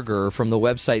 Heidi Yarger, from the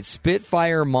website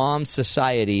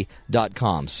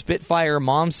SpitfireMomSociety.com.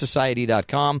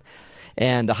 SpitfireMomSociety.com.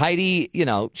 And Heidi,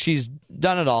 she's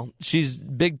done it all. She's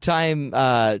big-time,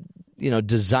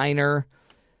 designer,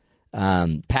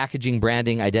 packaging,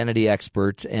 branding, identity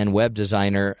expert, and web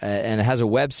designer, and has a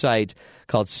website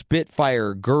called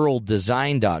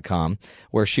SpitfireGirlDesign.com,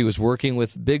 where she was working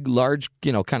with big, large,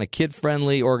 kind of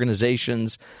kid-friendly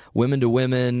organizations, Women to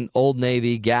Women, Old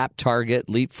Navy, Gap, Target,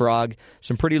 Leapfrog,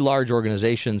 some pretty large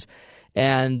organizations.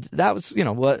 And that was,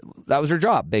 that was her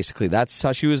job, basically. That's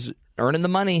how she was earning the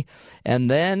money. And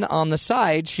then on the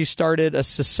side, she started a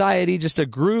society, just a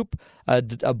group,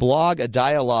 a blog, a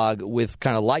dialogue with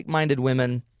kind of like-minded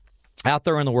women out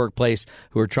there in the workplace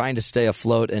who are trying to stay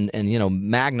afloat and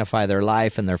magnify their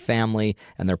life and their family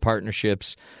and their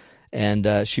partnerships.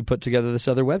 And she put together this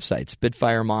other website,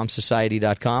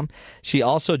 SpitfireMomSociety.com. She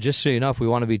also, just so you know, if we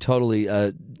want to be totally,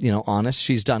 honest,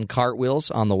 she's done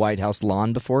cartwheels on the White House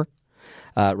lawn before.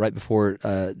 Right before,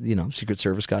 Secret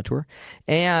Service got to her.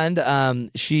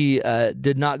 And she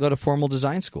did not go to formal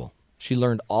design school. She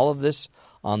learned all of this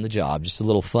on the job. Just a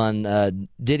little fun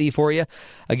ditty for you.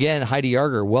 Again, Heidi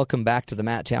Yarger, welcome back to the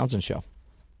Matt Townsend Show.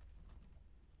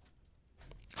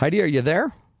 Heidi, are you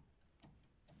there?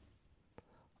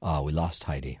 Oh, we lost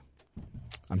Heidi.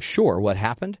 I'm sure what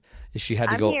happened is she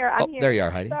had to go. I'm here. There you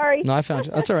are, Heidi. Sorry. No, I found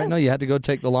you. That's all right. No, you had to go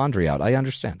take the laundry out. I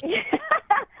understand.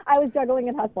 I was juggling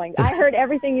and hustling. I heard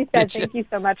everything you said. Did you? Thank you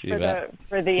so much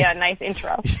for the nice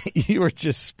intro. You were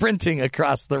just sprinting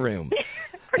across the room.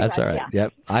 That's much, all right. yeah.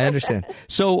 Yep, I understand.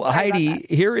 So Heidi,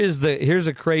 here's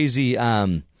a crazy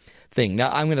thing.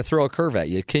 Now I'm going to throw a curve at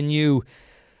you.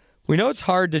 We know it's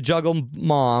hard to juggle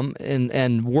mom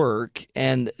and work,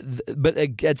 but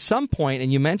at some point,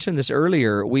 and you mentioned this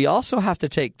earlier, we also have to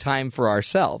take time for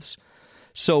ourselves.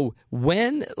 So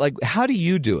how do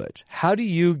you do it? How do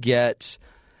you get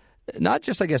not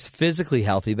just, I guess, physically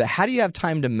healthy, but how do you have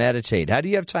time to meditate? How do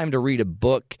you have time to read a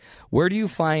book? Where do you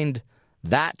find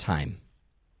that time?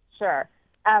 Sure.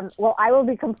 Well, I will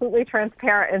be completely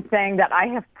transparent in saying that I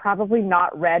have probably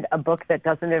not read a book that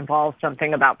doesn't involve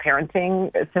something about parenting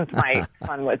since my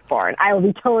son was born. I will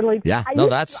be totally... Yeah, I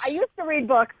used to read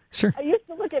books. Sure. I used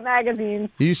to look at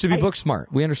magazines. You used to be book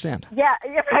smart. We understand. Yeah,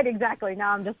 right, exactly.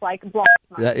 Now I'm just like blog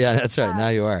smart. Yeah, that's right. Now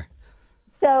you are.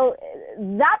 So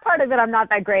that part of it I'm not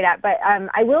that great at, but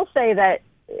I will say that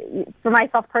for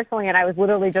myself personally, and I was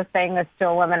literally just saying this to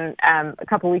a woman a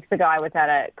couple weeks ago, I was at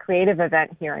a creative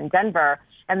event here in Denver,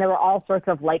 and there were all sorts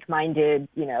of like-minded,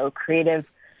 creative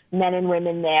men and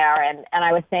women there. And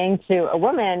I was saying to a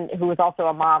woman who was also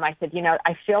a mom, I said,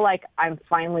 I feel like I'm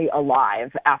finally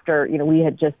alive after, we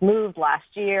had just moved last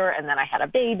year, and then I had a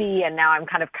baby, and now I'm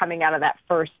kind of coming out of that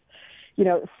first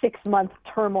 6-month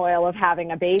turmoil of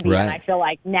having a baby. Right. And I feel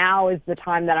like now is the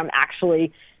time that I'm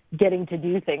actually getting to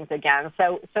do things again.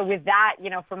 So with that,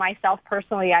 for myself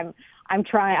personally, I'm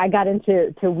trying, I got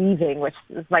into weaving, which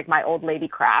is like my old lady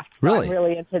craft. So Really? I'm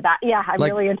really into that. Yeah, I'm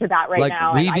really into that right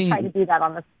now. Weaving, and I try to do that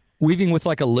on the... Weaving with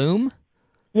like a loom?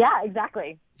 Yeah,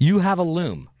 exactly. You have a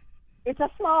loom. It's a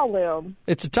small loom.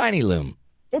 It's a tiny loom.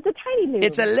 It's a tiny loom.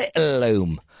 It's a little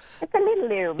loom. It's a little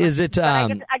loom. Is it? I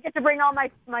get to bring all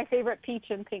my favorite peach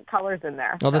and pink colors in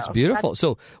there. Oh, that's beautiful.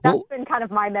 That's been kind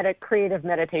of my creative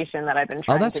meditation that I've been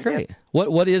trying to do. Oh, that's great.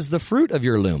 What is the fruit of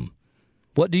your loom?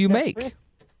 What do you make? Fruit?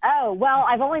 Oh, well,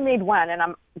 I've only made one, and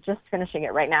I'm just finishing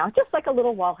it right now. Just like a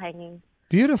little wall hanging.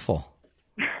 Beautiful.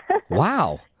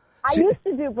 Wow. I used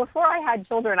to do, before I had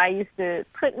children, I used to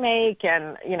print make,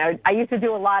 and, I used to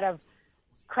do a lot of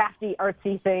crafty,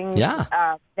 artsy things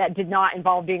that did not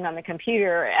involve being on the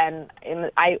computer, and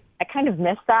I kind of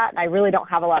miss that, and I really don't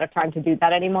have a lot of time to do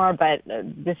that anymore, but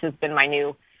this has been my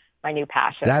new new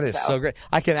passion. That is so great.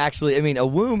 I can actually, I mean, a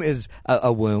womb is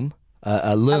a womb.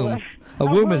 A loom. A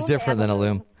womb is different than a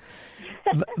loom.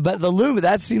 But the loom,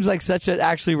 that seems like such an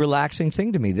actually relaxing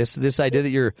thing to me. This idea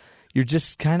that you're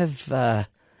just kind of,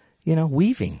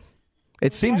 weaving.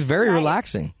 It seems very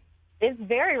relaxing. It's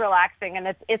very relaxing,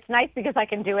 and it's nice because I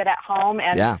can do it at home.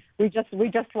 And we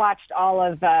just watched all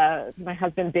of my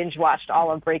husband binge watched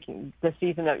all of the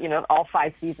season of all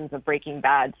 5 seasons of Breaking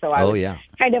Bad. So I would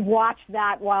kind of watch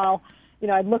that while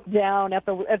I'd look down at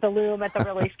the loom at the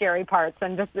really scary parts,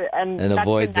 and that's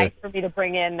been nice for me to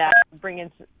bring in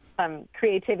some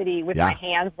creativity with my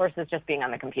hands versus just being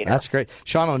on the computer. That's great.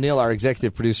 Sean O'Neill, our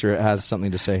executive producer, has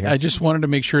something to say here. I just wanted to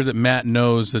make sure that Matt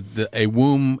knows that a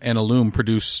womb and a loom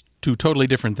produce 2 totally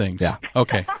different things. Yeah.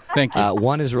 Okay. Thank you.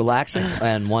 One is relaxing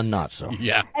and one not so.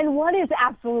 Yeah. And one is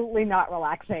absolutely not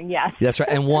relaxing. Yes. That's right.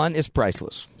 And one is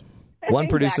priceless. One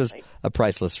produces a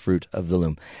priceless fruit of the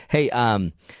loom. Hey,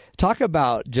 talk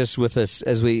about just with us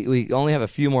as we only have a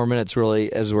few more minutes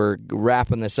really as we're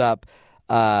wrapping this up.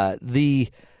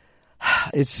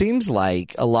 It seems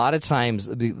like a lot of times,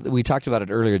 we talked about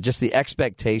it earlier, just the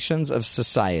expectations of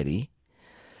society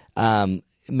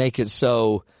make it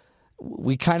so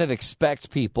we kind of expect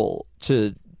people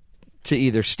to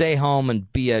either stay home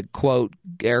and be a, quote,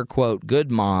 air quote,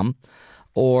 good mom,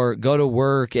 or go to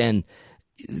work and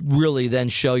really then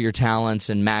show your talents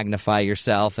and magnify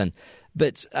yourself.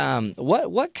 But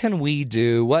what can we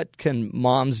do? What can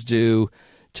moms do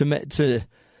to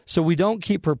so we don't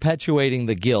keep perpetuating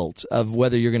the guilt of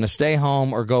whether you're going to stay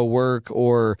home or go work,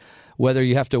 or whether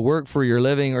you have to work for your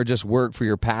living or just work for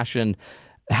your passion?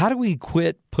 How do we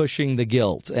quit pushing the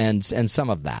guilt and some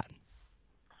of that?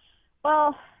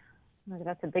 Well,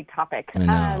 that's a big topic. I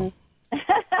know.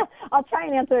 I'll try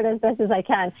and answer it as best as I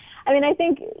can. I mean, I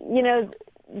think,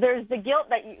 there's the guilt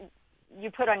that you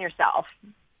put on yourself.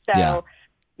 So,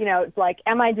 it's like,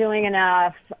 am I doing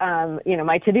enough?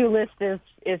 My to-do list is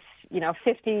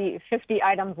 50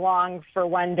 items long for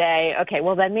one day. Okay,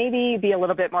 well, then maybe be a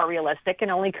little bit more realistic and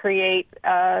only create,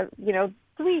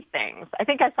 3 things. I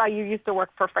think I saw you used to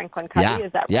work for Franklin Covey. Yeah.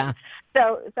 Is that right? Yeah.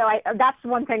 So that's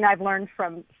one thing I've learned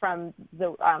from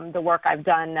the work I've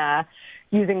done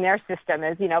using their system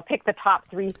is, pick the top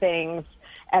 3 things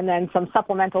and then some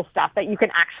supplemental stuff that you can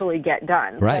actually get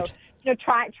done. Right. So,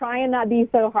 try and not be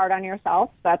so hard on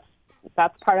yourself. That's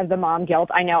part of the mom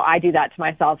guilt. I know I do that to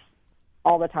myself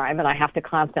all the time, and I have to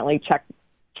constantly check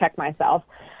myself.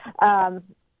 I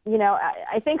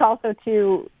think also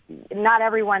too, not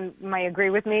everyone might agree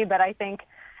with me, but I think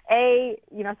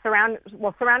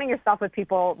surrounding yourself with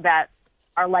people that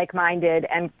are like-minded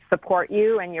and support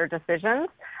you and your decisions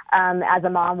as a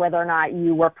mom, whether or not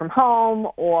you work from home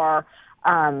or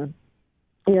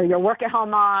you're work at home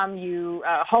mom,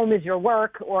 home is your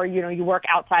work, or you work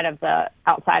outside of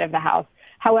the house.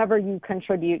 However you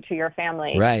contribute to your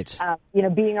family, right?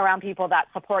 Being around people that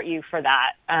support you for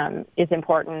that is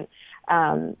important,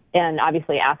 and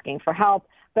obviously asking for help.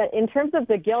 But in terms of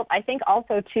the guilt, I think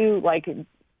also too, like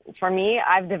for me,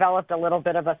 I've developed a little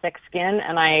bit of a thick skin,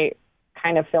 and I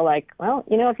kind of feel like, well,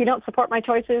 if you don't support my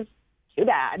choices, too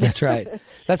bad. That's right.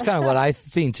 That's kind of what I've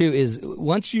seen too. Is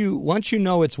once you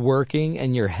know it's working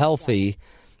and you're healthy,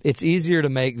 it's easier to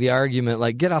make the argument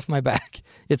like, get off my back.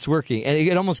 It's working. And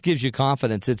it almost gives you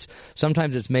confidence.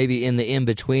 Sometimes it's maybe in the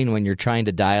in-between when you're trying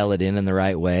to dial it in the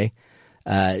right way.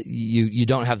 You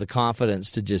don't have the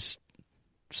confidence to just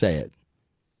say it.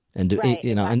 And do, right,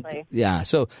 exactly.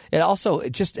 And so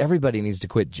just everybody needs to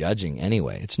quit judging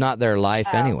anyway. It's not their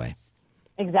life anyway.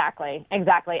 Exactly.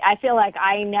 I feel like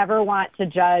I never want to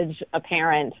judge a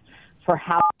parent for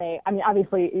how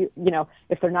obviously,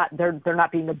 if they're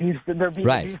not being abusive, they're being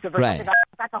abusive. Right.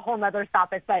 That's a whole other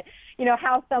topic. But,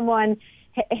 how someone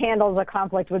handles a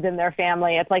conflict within their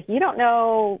family, it's like you don't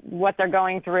know what they're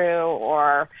going through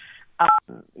or,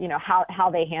 how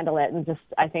they handle it. And just,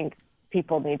 I think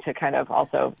people need to kind of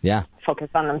also focus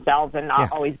on themselves and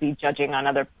not always be judging on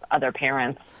other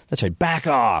parents. That's right. Back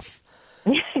off.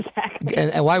 Exactly.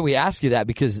 And why we ask you that,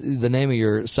 because the name of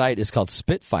your site is called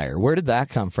Spitfire. Where did that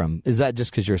come from? Is that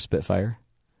just because you're a Spitfire?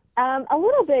 A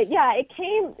little bit, yeah.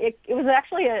 It was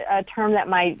actually a term that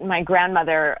my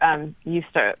grandmother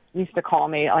used to call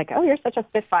me, like, oh, you're such a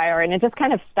Spitfire, and it just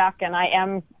kind of stuck. And I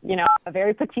am, a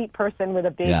very petite person with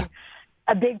a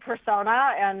big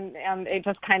persona, and it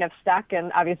just kind of stuck.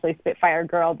 And obviously, Spitfire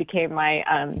Girl became my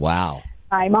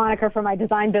my moniker for my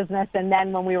design business. And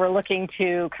then when we were looking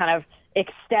to kind of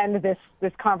extend this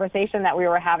conversation that we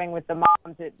were having with the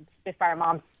moms,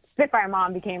 Spitfire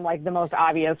Mom became like the most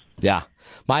obvious. Yeah.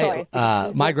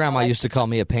 My grandma used to call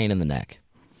me a pain in the neck.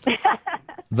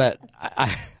 But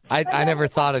I never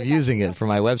thought of using it for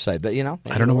my website. But,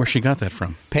 I don't know where she got that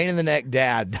from.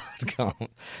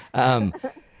 painintheneckdad.com.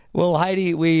 Well,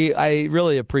 Heidi, I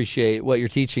really appreciate what you're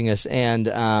teaching us.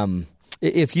 And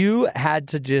if you had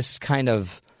to just kind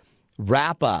of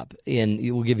wrap up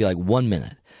we'll give you like 1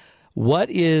 minute. What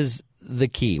is the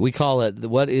key? We call it,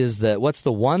 what's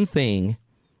the one thing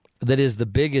that is the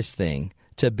biggest thing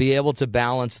to be able to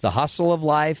balance the hustle of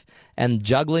life and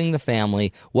juggling the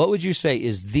family? What would you say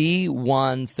is the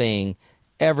one thing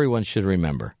everyone should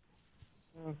remember?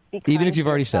 Even if you've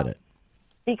already said it.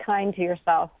 Be kind to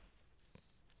yourself.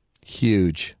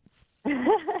 Huge.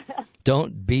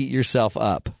 Don't beat yourself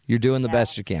up. You're doing the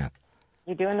best you can.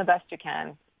 You're doing the best you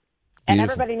can. And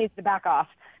everybody needs to back off.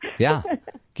 Yeah.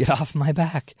 Get off my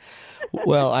back.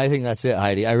 Well, I think that's it,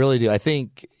 Heidi. I really do. I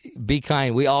think be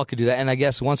kind. We all could do that. And I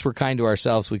guess once we're kind to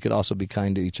ourselves, we could also be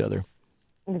kind to each other.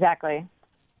 Exactly.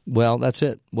 Well, that's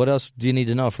it. What else do you need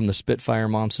to know from the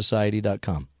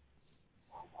SpitfireMomSociety.com?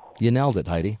 You nailed it,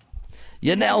 Heidi.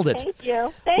 You nailed it. Thank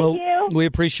you. Thank you. We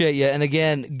appreciate you. And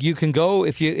again, you can go,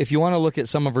 if you want to look at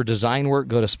some of her design work,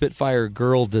 go to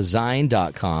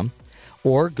SpitfireGirlDesign.com.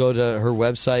 Or go to her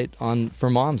website for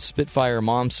moms,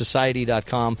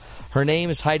 SpitfireMomSociety.com. Her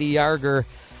name is Heidi Yarger.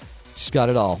 She's got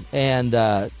it all. And,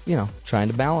 trying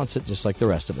to balance it just like the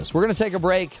rest of us. We're going to take a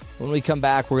break. When we come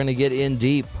back, we're going to get in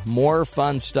deep. More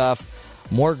fun stuff,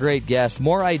 more great guests,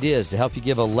 more ideas to help you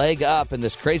give a leg up in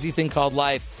this crazy thing called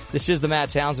life. This is the Matt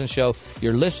Townsend Show.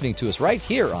 You're listening to us right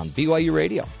here on BYU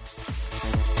Radio.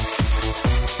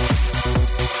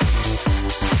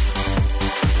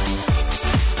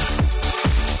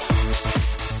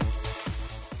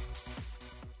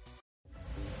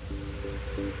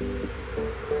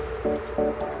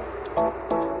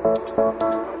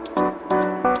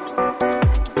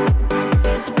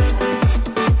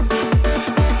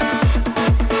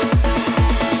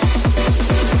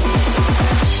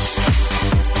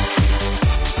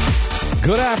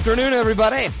 Good afternoon,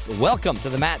 everybody. Welcome to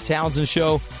the Matt Townsend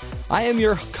Show. I am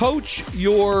your coach,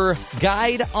 your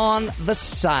guide on the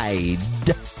side.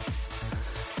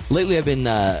 Lately, I've been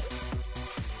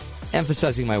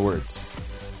emphasizing my words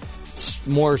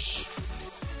more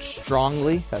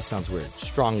strongly. That sounds weird.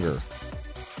 Stronger.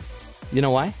 You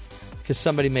know why? Because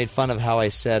somebody made fun of how I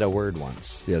said a word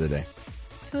once the other day.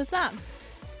 Who was that?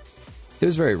 It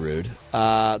was very rude.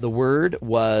 The word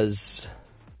was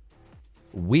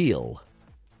wheel.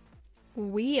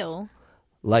 Wheel?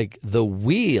 Like the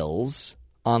wheels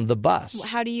on the bus.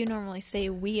 How do you normally say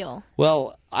wheel?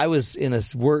 Well, I was in a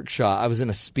workshop. I was in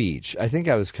a speech. I think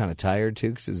I was kind of tired,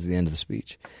 too, because it was the end of the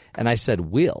speech. And I said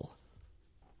wheel.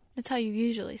 That's how you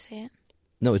usually say it.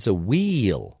 No, it's a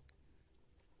wheel.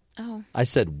 Oh. I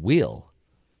said wheel.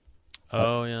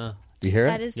 Oh, yeah. Do you hear it?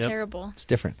 That is terrible. It's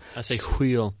different. I say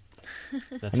wheel.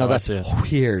 That's No, how that's I say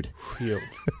it. weird. Wheel.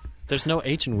 There's no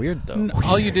H in weird, though.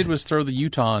 All you did was throw the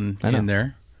Utah in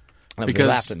there. No, Because, they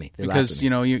laughed at me. you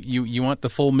know, you want the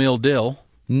full meal dill.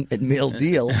 Meal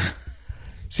deal.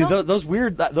 See, those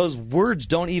words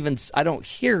don't even, I don't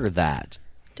hear that.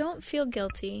 Don't feel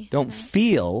guilty. Don't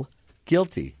feel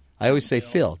guilty. I always say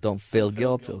feel. Don't feel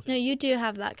guilty. No, you do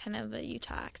have that kind of a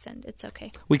Utah accent. It's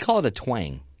okay. We call it a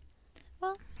twang.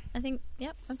 Well, I think,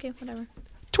 yep, okay, whatever.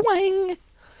 Twang.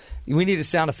 We need a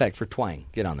sound effect for twang.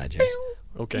 Get on that, James.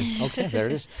 Okay, there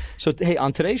it is. So, hey,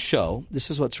 on today's show, this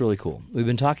is what's really cool. We've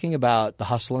been talking about the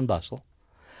hustle and bustle.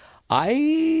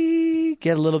 I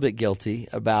get a little bit guilty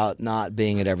about not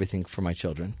being at everything for my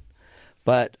children.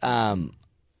 But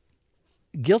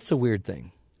guilt's a weird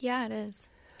thing. Yeah, it is.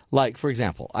 Like, for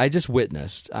example, I just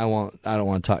witnessed, I don't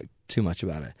want to talk too much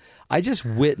about it. I just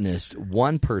witnessed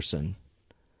one person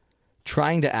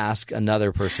trying to ask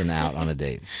another person out on a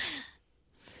date.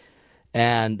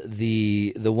 And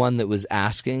the one that was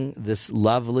asking, this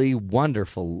lovely,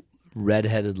 wonderful,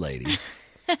 redheaded lady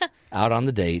out on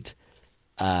the date,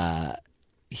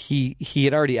 he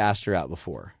had already asked her out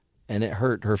before, and it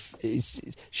hurt her.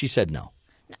 She said no.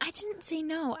 I didn't say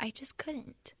no. I just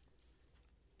couldn't.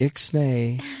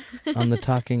 Ixnay on the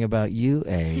talking about you,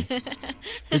 eh?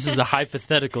 This is a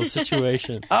hypothetical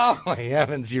situation. Oh, my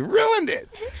heavens, you ruined it.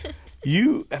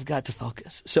 You have got to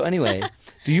focus. So anyway,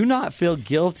 do you not feel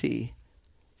guilty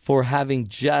for having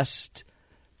just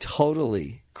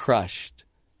totally crushed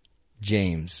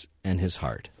James and his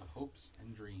heart?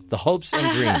 The hopes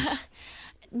and dreams.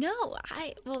 No,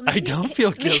 I don't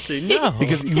feel guilty, no.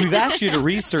 Because we've asked you to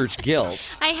research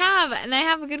guilt. I have, and I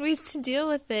have good ways to deal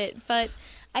with it, but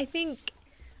I think,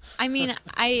 I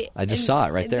just saw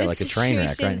it right there, like a train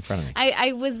wreck right in front of me.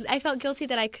 I felt guilty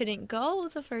that I couldn't go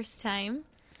the first time,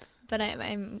 but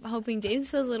I'm hoping James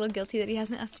feels a little guilty that he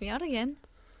hasn't asked me out again.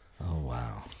 Oh,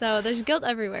 wow. So there's guilt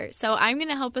everywhere. So I'm going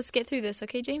to help us get through this,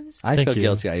 okay, James? I Thank feel you.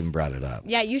 guilty I even brought it up.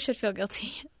 Yeah, you should feel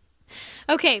guilty.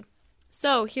 Okay,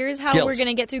 so here's how Guilt. we're going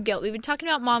to get through guilt. We've been talking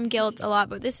about mom guilt a lot,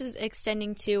 but this is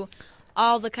extending to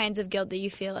all the kinds of guilt that you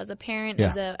feel as a parent,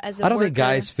 as a I don't think worker.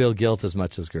 guys feel guilt as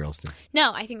much as girls do.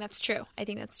 No, I think that's true. I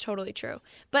think that's totally true.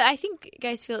 But I think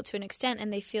guys feel it to an extent,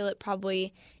 and they feel it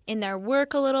probably in their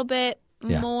work a little bit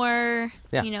more,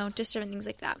 just different things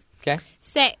like that.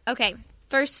 Okay.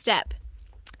 First step.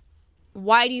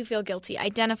 Why do you feel guilty?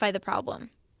 Identify the problem.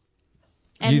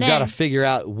 And You've got to then, figure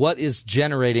out what is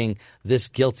generating this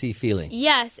guilty feeling.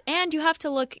 yes, and you have to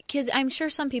look, because I'm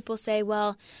sure some people say,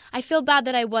 well, I feel bad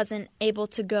that I wasn't able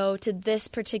to go to this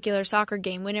particular soccer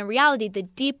game, when in reality, the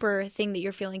deeper thing that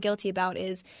you're feeling guilty about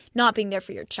is not being there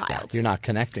for your child. You're not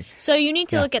connecting. So you need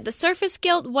to look at the surface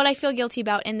guilt, what I feel guilty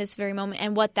about in this very moment,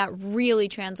 and what that really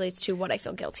translates to what I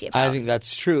feel guilty about. I think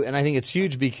that's true. And I think it's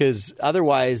huge because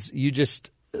otherwise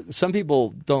some people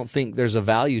don't think there's a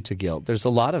value to guilt. There's a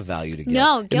lot of value to guilt.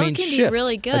 No, guilt can be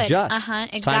really good. Adjust.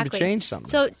 Exactly. It's time to change something.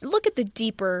 So look at the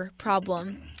deeper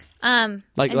problem.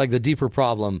 Like the deeper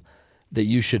problem that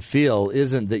you should feel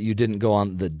isn't that you didn't go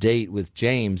on the date with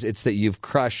James. It's that you've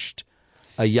crushed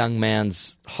a young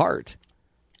man's heart.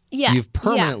 Yeah. You've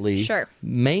permanently sure.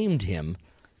 maimed him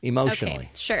emotionally. Okay,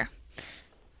 sure.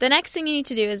 The next thing you need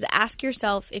to do is ask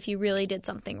yourself if you really did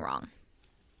something wrong.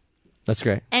 That's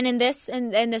great. And in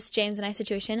this James and I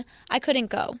situation, I couldn't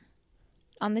go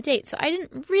on the date. So I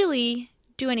didn't really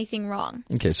do anything wrong.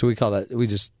 Okay, so we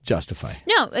just justify.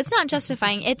 No, it's not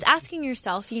justifying. It's asking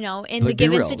yourself, in the Be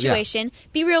given real, situation,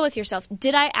 be real with yourself.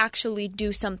 Did I actually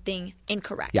do something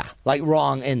incorrect? Yeah, like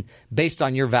wrong and based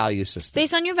on your value system.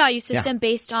 Based on your value system,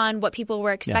 based on what people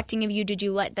were expecting of you, did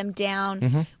you let them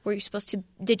down? Were you supposed to?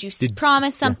 Did you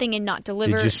promise something and not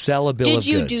deliver? Did you sell a bill of goods?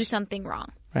 Did you do something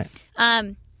wrong?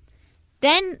 Right.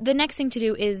 Then the next thing to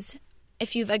do is,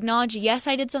 if you've acknowledged, yes,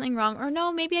 I did something wrong, or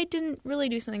no, maybe I didn't really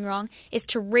do something wrong, is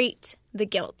to rate the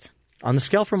guilt. On the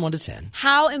scale from 1 to 10.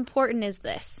 How important is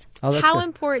this? Oh, that's How good.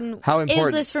 important How is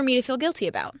important? this for me to feel guilty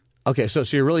about? Okay, so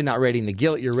you're really not rating the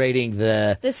guilt, you're rating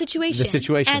the situation. The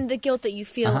situation. And the guilt that you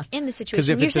feel in the 'Cause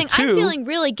situation. if You're it's a saying, 2, I'm feeling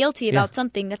really guilty about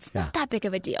something that's not that big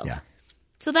of a deal. Yeah.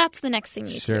 So that's the next thing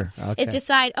you need Sure, to okay. is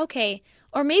decide, okay,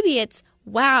 or maybe it's,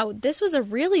 wow, this was a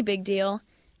really big deal,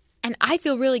 and I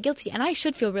feel really guilty, and I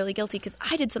should feel really guilty because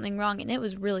I did something wrong, and it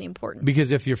was really important. Because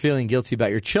if you're feeling guilty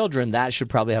about your children, that should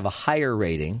probably have a higher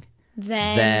rating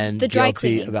Than the dry guilty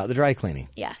cleaning. about the dry cleaning.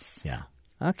 Yes. Yeah.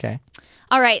 Okay.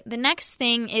 All right, the next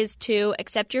thing is to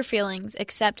accept your feelings.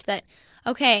 Accept that,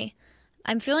 okay,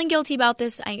 I'm feeling guilty about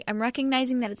this. I'm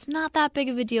recognizing that it's not that big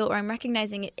of a deal, or I'm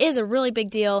recognizing it is a really big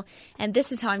deal, and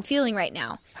this is how I'm feeling right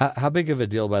now. How big of a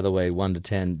deal, by the way, 1 to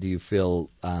 10, do you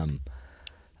feel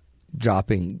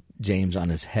dropping James on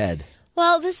his head?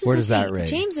 Well, this is Where the does that thing. rate?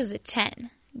 James is a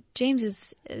 10. James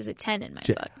is a 10 in my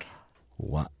book.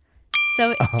 What?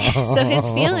 So his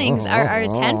feelings are a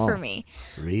 10 for me.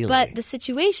 Really? But the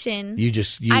situation,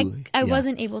 I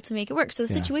wasn't able to make it work. So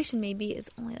the situation maybe is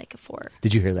only like a 4.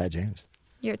 Did you hear that, James?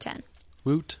 You're a 10.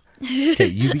 Woot. Okay,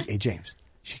 hey, James,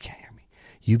 she can't hear me.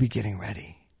 You be getting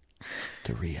ready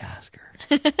to re-ask her.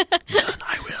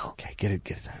 I will. Okay, get it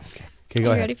time. Okay, go Are you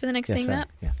ahead. ready for the next thing, sorry. Matt?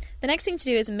 Yeah. The next thing to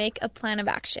do is make a plan of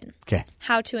action. Okay.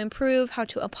 How to improve, how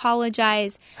to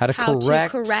apologize, How to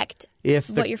correct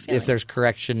what you're feeling. if there's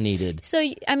correction needed. So,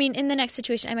 I mean, in the next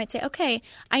situation, I might say, okay,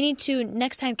 I need to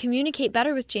next time communicate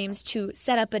better with James to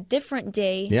set up a different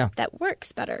day that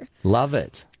works better. Love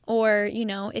it. Or,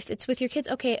 if it's with your kids,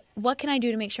 okay, what can I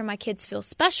do to make sure my kids feel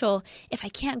special if I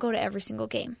can't go to every single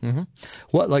game? Mm-hmm.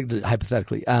 What,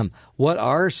 hypothetically, what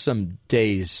are some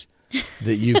days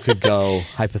that you could go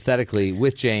hypothetically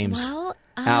with James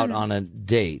out on a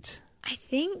date? I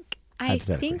think,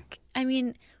 I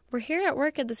mean, we're here at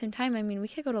work at the same time. I mean, we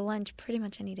could go to lunch pretty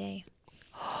much any day.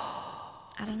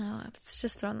 I don't know. It's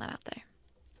just throwing that out there.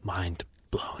 Mind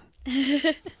blown.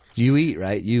 You eat,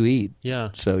 right? You eat. Yeah.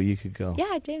 So you could go.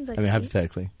 Yeah, James likes I mean, to eat.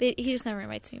 hypothetically. He just never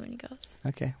invites me when he goes.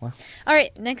 Okay, well. All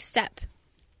right, next step.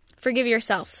 Forgive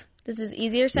yourself. This is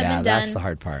easier said than done. Yeah, that's the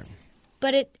hard part.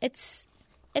 But it's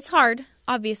hard,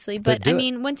 obviously. But I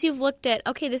mean, it. once you've looked at,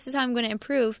 okay, this is how I'm going to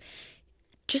improve,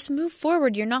 just move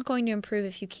forward. You're not going to improve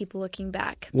if you keep looking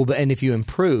back. Well, and if you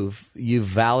improve, you've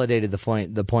validated the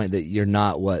point that you're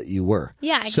not what you were.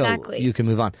 Yeah, exactly. So you can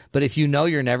move on. But if you know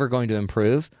you're never going to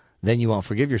improve, then you won't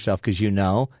forgive yourself because you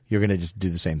know you're going to just do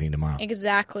the same thing tomorrow.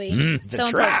 Exactly. It's so a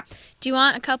trap. important. Do you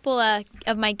want a couple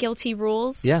of my guilty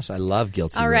rules? Yes, I love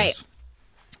guilty rules. All right.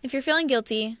 If you're feeling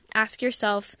guilty, ask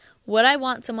yourself, would I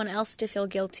want someone else to feel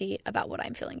guilty about what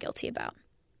I'm feeling guilty about?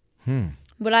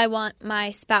 Would I want my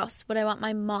spouse? Would I want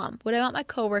my mom? Would I want my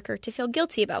coworker to feel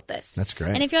guilty about this? That's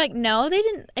great. And if you're like, no, they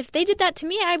didn't. If they did that to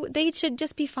me, they should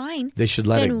just be fine. They should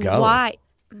let then it go. Why?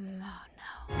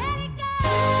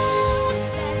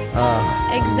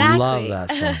 Exactly. Love that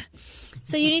song.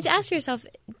 So you need to ask yourself,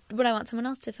 would I want someone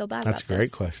else to feel bad That's about a great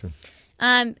this? question.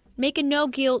 Make a no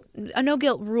guilt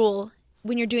rule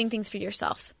when you're doing things for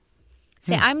yourself.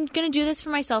 Say, I'm going to do this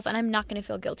for myself, and I'm not going to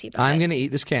feel guilty about it. I'm going to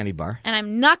eat this candy bar. And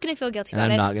I'm not going to feel guilty And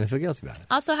about I'm it. not going to feel guilty about it.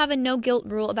 Also have a no guilt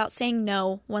rule about saying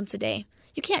no once a day.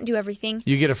 You can't do everything.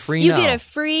 You get a free You no. get a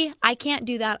free, I can't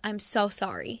do that, I'm so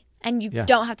sorry. And you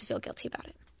don't have to feel guilty about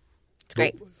it. It's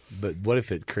great. But what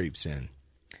if it creeps in?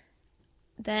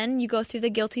 Then you go through the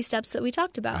guilty steps that we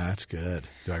talked about. That's good.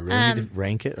 Do I really need to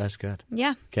rank it? That's good.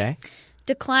 Yeah. Okay.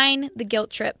 Decline the guilt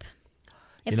trip.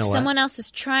 If You know what? someone else is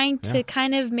trying to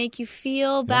kind of make you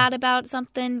feel bad about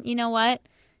something, you know what?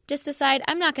 Just decide,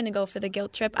 I'm not going to go for the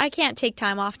guilt trip. I can't take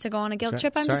time off to go on a guilt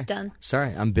trip. I'm just done.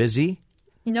 Sorry, I'm busy.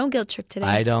 No guilt trip today.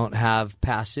 I don't have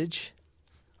passage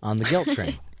on the guilt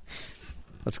train.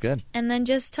 That's good. And then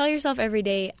just tell yourself every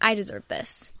day, I deserve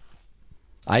this.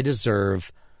 I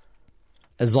deserve,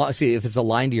 as long see, if it's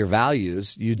aligned to your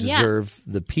values, you deserve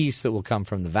the peace that will come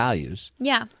from the values.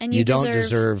 Yeah. And You don't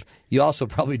deserve, you also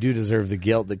probably do deserve the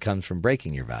guilt that comes from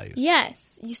breaking your values.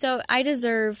 Yes. So I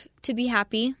deserve to be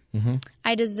happy. Mm-hmm.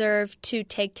 I deserve to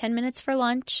take 10 minutes for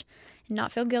lunch and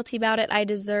not feel guilty about it. I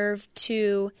deserve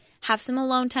to have some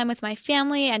alone time with my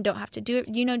family and don't have to do it.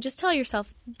 You know, just tell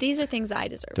yourself, these are things that I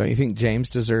deserve. Don't you think James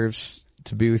deserves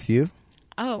to be with you?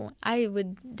 Oh, I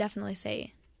would definitely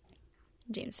say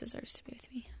James deserves to be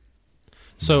with me.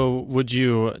 So would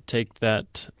you take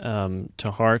that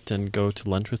to heart and go to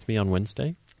lunch with me on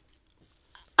Wednesday?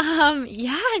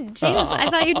 Yeah, James, I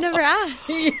thought you'd never ask.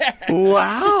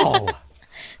 Wow.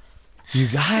 You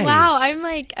guys. Wow,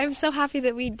 I'm so happy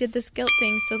that we did this guilt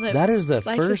thing so that is the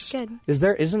life first. is good.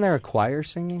 Isn't there a choir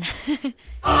singing?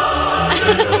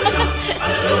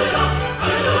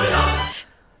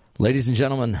 Ladies and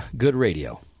gentlemen, good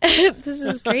radio. This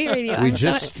is great radio. We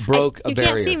just broke a you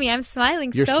barrier. can't see me. I'm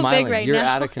smiling You're so smiling. big right You're now.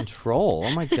 out of control.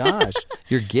 Oh my gosh.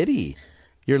 You're giddy.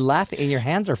 You're laughing and your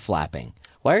hands are flapping.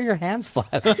 Why are your hands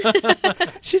flapping?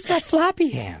 She's got flappy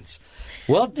hands.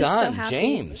 Well done, happy.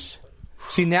 James.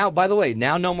 See, now, by the way,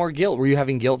 now no more guilt. Were you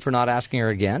having guilt for not asking her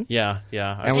again? Yeah.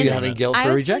 And were you having guilt I for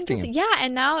was rejecting him? feeling guilty. Yeah,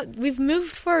 and now we've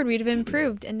moved forward. We've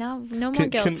improved, and now no more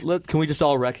guilt. Can we just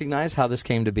all recognize how this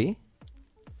came to be?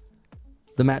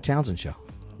 The Matt Townsend Show.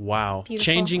 Wow. Beautiful.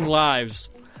 Changing lives.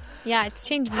 Yeah, it's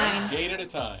changed mine. Day at a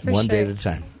time. For One sure. day at a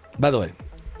time. By the way,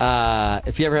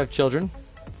 if you ever have children,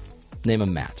 name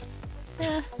them Matt.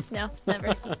 No,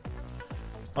 never.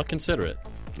 I'll consider it.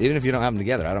 Even if you don't have them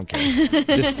together, I don't care.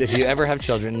 Just if you ever have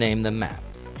children, name them Matt.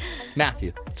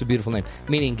 Matthew. It's a beautiful name.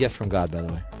 Meaning gift from God, by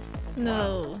the way.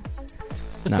 No.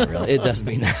 Not really. It doesn't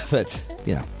mean that, but,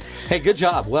 you know. Hey, good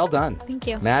job. Well done. Thank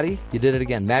you. Maddie, you did it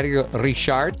again. Maddie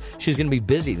Richard. She's going to be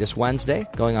busy this Wednesday,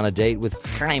 going on a date with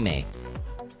Jaime.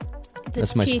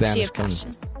 That's my PhD Spanish of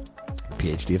passion.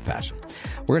 PhD of passion.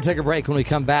 We're going to take a break. When we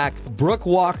come back, Brooke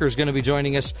Walker is going to be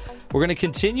joining us. We're going to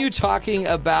continue talking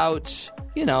about,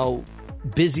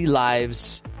 busy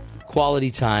lives, quality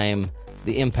time,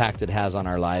 the impact it has on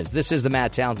our lives. This is the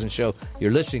Matt Townsend Show. You're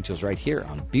listening to us right here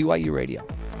on BYU Radio.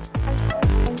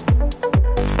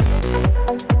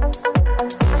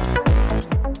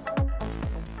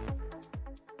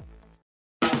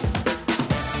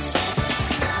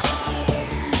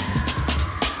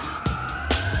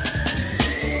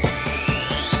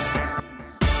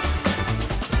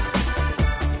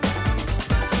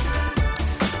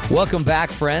 Welcome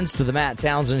back, friends, to the Matt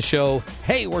Townsend Show.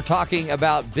 Hey, we're talking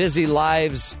about busy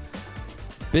lives,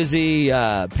 busy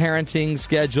parenting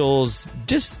schedules,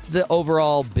 just the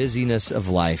overall busyness of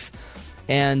life.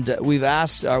 And we've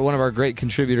asked one of our great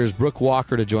contributors, Brooke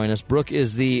Walker, to join us. Brooke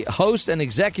is the host and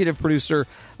executive producer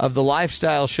of the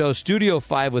lifestyle show Studio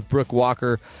 5 with Brooke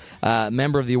Walker,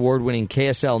 member of the award-winning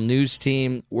KSL News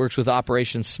team, works with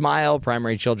Operation Smile,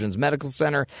 Primary Children's Medical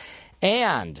Center,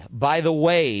 and, by the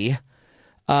way,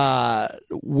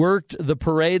 worked the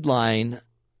parade line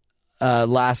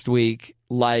last week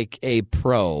like a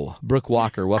pro. Brooke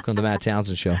Walker, welcome to the Matt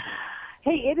Townsend Show.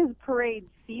 Hey, it is parade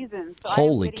season, so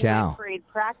Holy I'm getting cow. my parade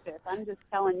practice. I'm just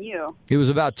telling you. It was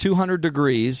about 200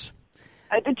 degrees.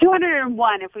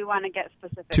 201 if we want to get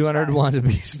specific. 201 to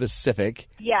be specific.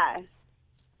 Yes.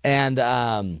 And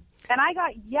I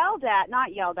got yelled at,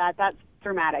 not yelled at, that's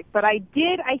dramatic, but I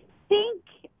think,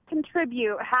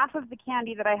 contribute half of the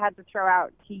candy that I had to throw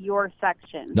out to your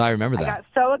section. no, I remember I that. got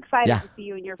so excited Yeah. to see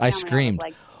you and your family. I screamed, I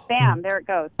was like, bam, there it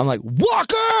goes. I'm like,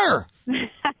 Walker!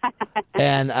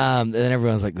 And then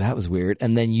everyone's like, that was weird.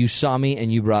 And then you saw me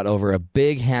and you brought over a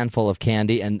big handful of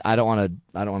candy. And I don't want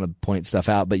to point stuff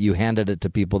out, but you handed it to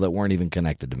people that weren't even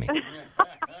connected to me.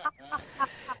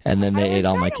 And then they ate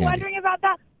all my candy. Wondering about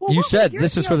that. Well, you said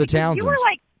this is for the Townsends.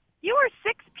 You were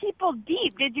 6 people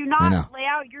deep. Did you not lay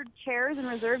out your chairs and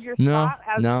reserve your spot?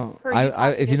 No.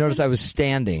 If you notice, I was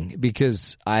standing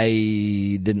because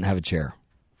I didn't have a chair.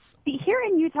 See, here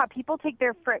in Utah, people take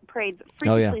their parades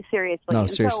freakishly seriously. No,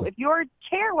 and seriously. So if your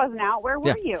chair wasn't out, where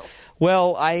were you?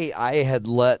 Well, I had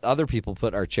let other people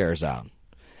put our chairs out.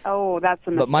 Oh, that's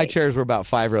a mistake. But my chairs were about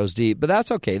 5 rows deep. But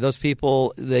that's okay. Those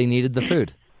people, they needed the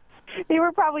food. They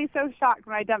were probably so shocked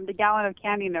when I dumped a gallon of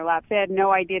candy in their laps. They had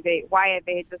no idea why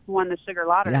they had just won the sugar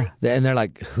lottery. Yeah, and they're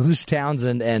like, "Who's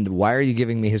Townsend? And why are you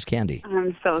giving me his candy?"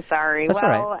 I'm so sorry. That's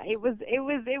well, all right. it was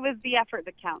the effort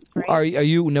that counts, right? Are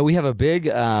you? No, we have a big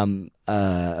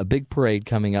parade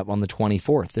coming up on the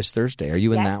 24th this Thursday. Are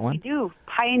you in that one? Yes, we do.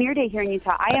 Pioneer Day here in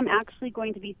Utah. I am actually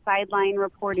going to be sideline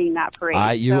reporting that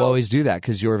parade. You always do that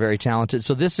because you're very talented.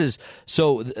 So this is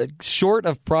short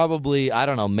of probably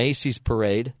Macy's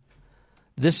parade.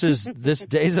 This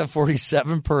Days of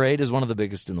 47 parade is one of the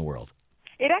biggest in the world.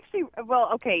 It actually,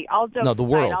 I'll joke the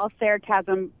world. All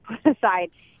sarcasm put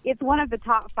aside. It's one of the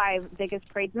top 5 biggest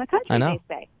parades in the country, I know.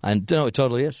 they say. I know, it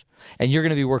totally is. And you're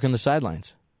going to be working the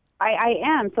sidelines. I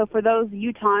am. So for those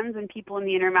Utahns and people in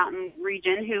the Intermountain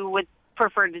region who would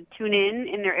prefer to tune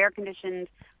in their air-conditioned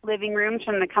living rooms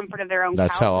from the comfort of their own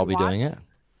That's couch how I'll be doing it.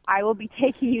 I will be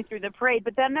taking you through the parade.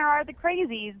 But then there are the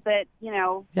crazies that,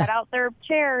 set out their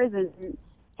chairs and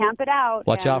camp it out.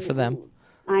 Watch out for them.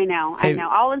 I know.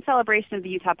 All in celebration of the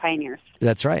Utah Pioneers.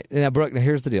 That's right. Now, Brooke,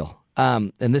 here's the deal.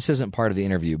 And this isn't part of the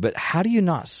interview, but how do you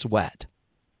not sweat?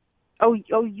 Oh,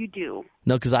 you do.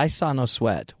 No, because I saw no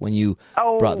sweat when you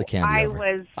brought the candy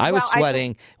over. I was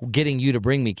sweating getting you to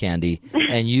bring me candy,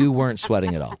 and you weren't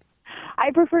sweating at all. I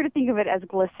prefer to think of it as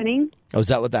glistening. Oh, is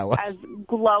that what that was? As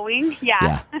glowing,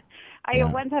 yeah. I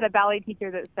once had a ballet teacher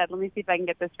that said, let me see if I can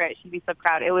get this right. She'd be so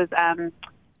proud. It was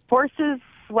horses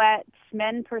sweat,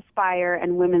 men perspire,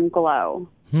 and women glow.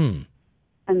 And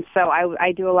so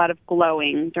I do a lot of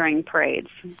glowing during parades.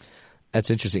 That's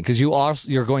interesting because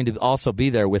you're going to also be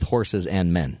there with horses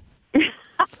and men.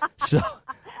 So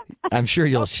I'm sure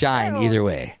you'll shine either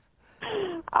way.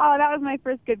 Oh, that was my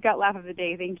first good gut laugh of the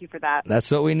day. Thank you for that.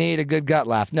 That's what we need, a good gut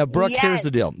laugh. Now, Brooke, here's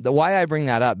the deal. Why I bring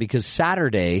that up, because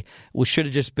Saturday should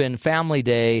have just been family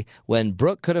day when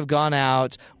Brooke could have gone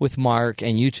out with Mark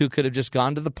and you two could have just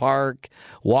gone to the park,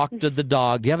 walked the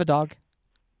dog. Do you have a dog?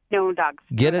 No dogs.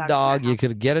 Get a dog. You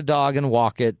could get a dog and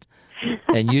walk it.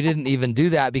 And you didn't even do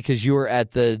that because you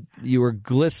were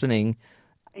glistening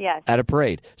at a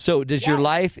parade. So does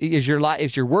is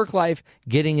your work life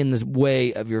getting in the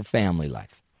way of your family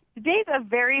life? Today's a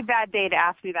very bad day to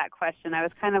ask me that question. I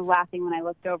was kind of laughing when I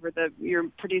looked over your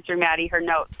producer, Maddie, her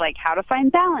notes, like how to find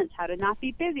balance, how to not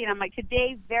be busy. And I'm like,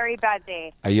 today's very bad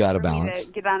day. Are you out of for balance? Me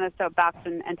to get on a soapbox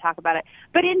and talk about it.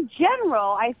 But in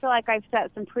general, I feel like I've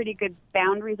set some pretty good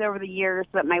boundaries over the years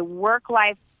so that my work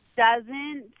life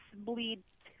doesn't bleed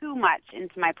too much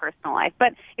into my personal life.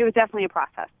 But it was definitely a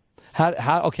process.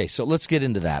 Okay, so let's get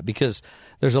into that because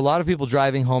there's a lot of people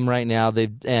driving home right now.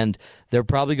 They're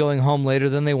probably going home later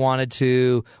than they wanted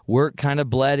to. Work kind of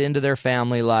bled into their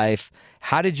family life.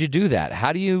 How did you do that?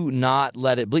 How do you not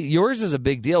let it bleed? Yours is a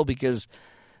big deal because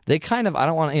they kind of,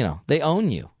 they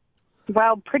own you.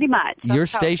 Well, pretty much. That's your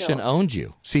station owned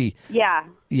you. See? Yeah.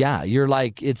 Yeah, you're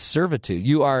like, it's servitude.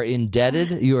 You are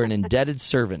indebted. You are an indebted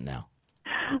servant now.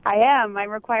 I am. I'm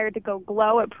required to go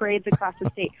glow at parades across the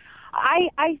state.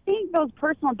 I think those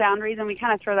personal boundaries, and we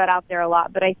kind of throw that out there a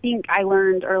lot, but I think I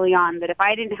learned early on that if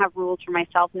I didn't have rules for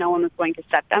myself, no one was going to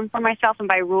set them for myself. And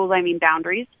by rules, I mean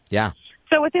boundaries. Yeah.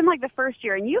 So within the first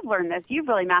year, and you've learned this, you've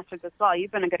really mastered this well.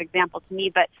 You've been a good example to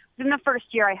me. But within the first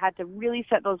year, I had to really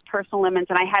set those personal limits,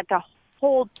 and I had to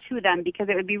hold to them because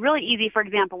it would be really easy. For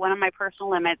example, one of my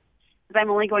personal limits is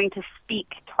I'm only going to speak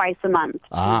twice a month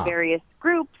to various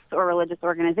groups or religious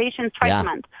organizations twice a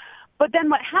month. But then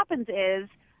what happens is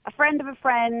a friend of a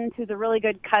friend who's a really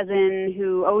good cousin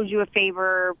who owes you a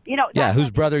favor,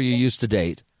 whose brother you used to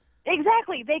date.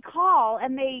 Exactly. They call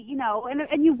and they,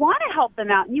 and you want to help them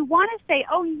out. And you want to say,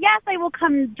 oh, yes, I will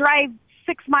come drive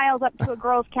 6 miles up to a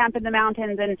girls' camp in the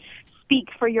mountains and speak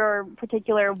for your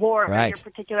particular ward or your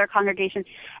particular congregation.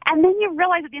 And then you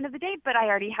realize at the end of the day, but I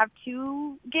already have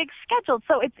 2 gigs scheduled.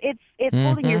 So it's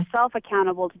holding yourself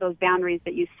accountable to those boundaries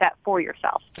that you set for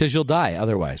yourself. Because you'll die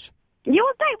otherwise. You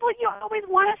will say, well, you always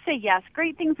want to say yes.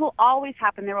 Great things will always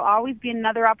happen. There will always be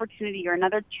another opportunity or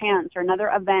another chance or another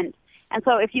event. And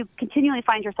so if you continually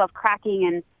find yourself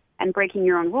cracking and breaking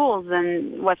your own rules,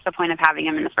 then what's the point of having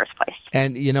them in the first place?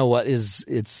 And you know what is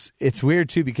it's weird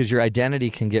too, because your identity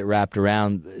can get wrapped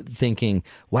around thinking,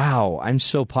 wow, I'm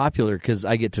so popular because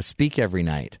I get to speak every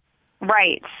night.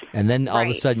 Right. And then all of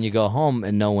a sudden you go home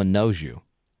and no one knows you.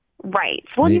 Right.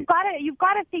 Well, you've got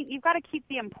to keep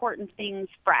the important things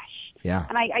fresh. Yeah.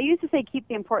 And I used to say keep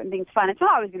the important things fun. It's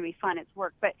not always going to be fun. It's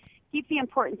work, but keep the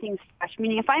important things fresh.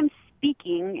 Meaning, if I'm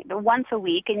speaking once a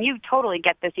week, and you totally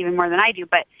get this even more than I do,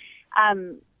 but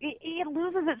it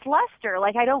loses its luster.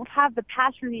 Like, I don't have the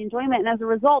passion or the enjoyment, and as a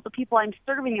result, the people I'm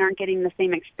serving aren't getting the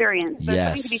same experience. There's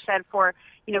something to be said for,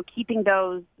 keeping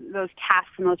those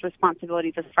tasks and those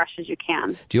responsibilities as fresh as you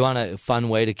can. Do you want a fun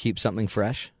way to keep something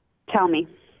fresh? Tell me.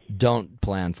 Don't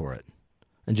plan for it,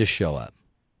 and just show up.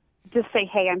 Just say,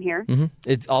 hey, I'm here. Mm-hmm.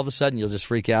 It's all of a sudden you'll just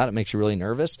freak out. It makes you really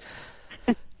nervous.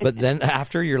 But then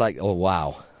after, you're like, oh,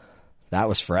 wow, that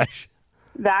was fresh.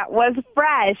 That was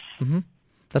fresh. Mm-hmm.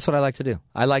 That's what I like to do.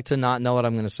 I like to not know what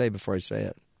I'm going to say before I say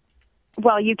it.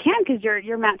 Well, you can, because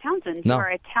you're Matt Townsend. No. You are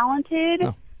a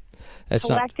talented,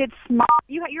 collected, smart.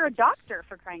 You're a doctor,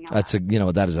 for crying out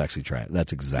loud. That is actually right.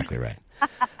 That's exactly right.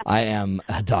 I am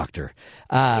a doctor.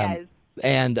 Yes.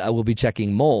 And I will be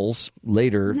checking moles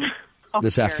later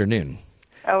this afternoon.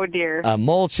 Oh, dear. A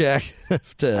mole check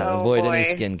to avoid any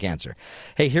skin cancer.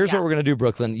 Hey, here's what we're going to do,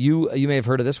 Brooklyn. You may have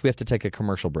heard of this. We have to take a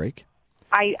commercial break.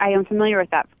 I am familiar with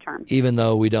that term. Even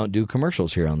though we don't do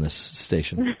commercials here on this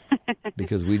station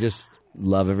because we just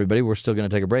love everybody. We're still going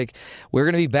to take a break. We're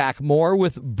going to be back more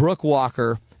with Brooke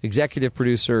Walker, executive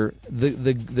producer,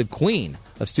 the queen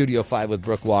of Studio 5 with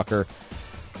Brooke Walker.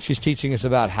 She's teaching us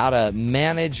about how to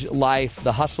manage life,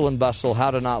 the hustle and bustle, how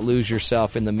to not lose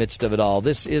yourself in the midst of it all.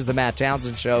 This is the Matt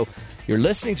Townsend Show. You're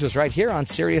listening to us right here on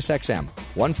Sirius XM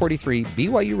 143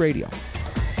 BYU Radio.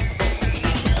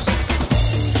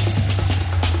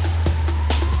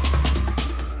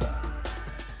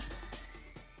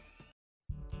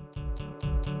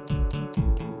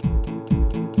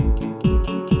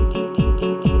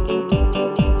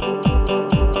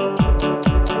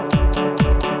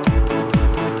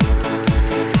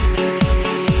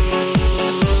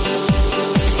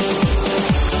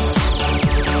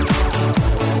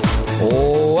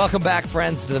 Welcome back,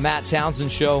 friends, to the Matt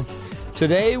Townsend Show.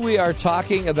 Today we are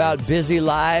talking about busy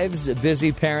lives,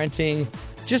 busy parenting,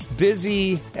 just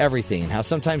busy everything, and how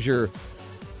sometimes your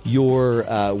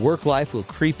work life will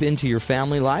creep into your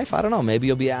family life. I don't know. Maybe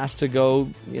you'll be asked to go,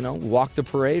 walk the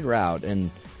parade route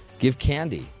and give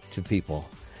candy to people,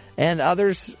 and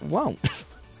others won't.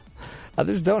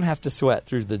 Others don't have to sweat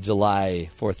through the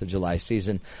 4th of July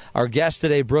season. Our guest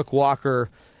today, Brooke Walker.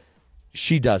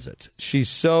 She does it. She's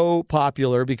so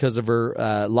popular because of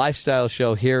her lifestyle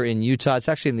show here in Utah. It's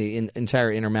actually in the entire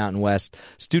Intermountain West.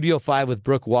 Studio 5 with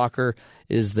Brooke Walker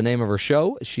is the name of her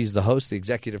show. She's the host, the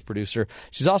executive producer.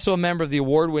 She's also a member of the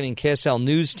award-winning KSL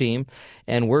News team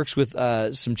and works with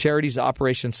some charities,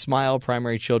 Operation Smile,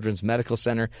 Primary Children's Medical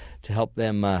Center, to help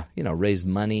them, raise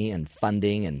money and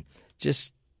funding and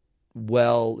just,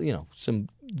 some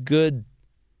good,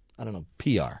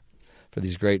 PR. For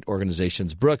these great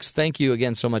organizations. Brooks, thank you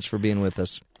again so much for being with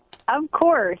us. Of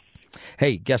course.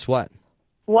 Hey, guess what?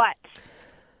 What?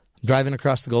 I'm driving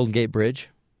across the Golden Gate Bridge.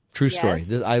 True story.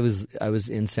 I was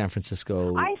in San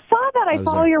Francisco. I saw that. I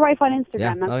follow your wife on Instagram.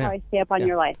 Yeah. That's how I stay up on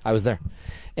your life. I was there.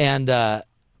 And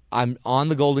I'm on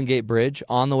the Golden Gate Bridge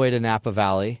on the way to Napa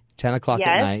Valley, 10 o'clock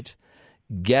at night.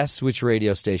 Guess which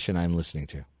radio station I'm listening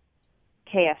to?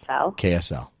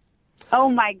 KSL. Oh,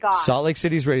 my God. Salt Lake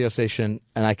City's radio station,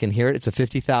 and I can hear it. It's a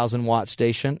 50,000-watt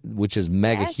station, which is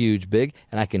mega huge, big,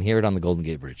 and I can hear it on the Golden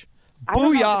Gate Bridge. I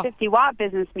don't know what the 50-watt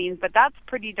business means, but that's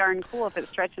pretty darn cool if it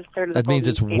stretches clear to the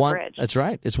Golden Gate Bridge. That's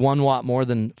right. It's 1 watt more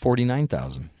than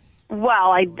 49,000.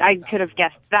 Well, I could have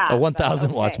guessed that.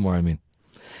 1,000 watts more, I mean.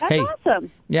 That's awesome.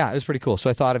 Yeah, it was pretty cool. So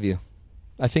I thought of you.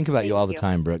 I think about you all the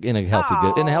time, Brooke, in a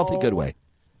healthy good way.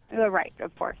 Right,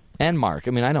 of course. And Mark.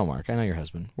 I mean, I know Mark. I know your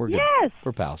husband. We're good. Yes.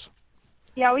 We're pals.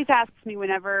 He always asks me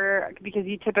whenever, because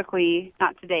you typically,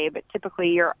 not today, but typically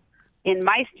you're in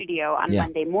my studio on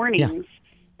Monday mornings,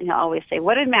 and he'll always say,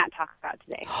 what did Matt talk about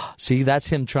today? See, that's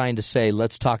him trying to say,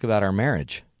 let's talk about our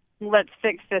marriage. Let's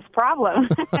fix this problem.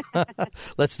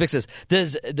 Let's fix this.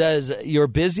 Does your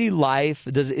busy life,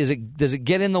 does it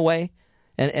get in the way?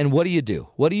 And what do you do?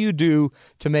 What do you do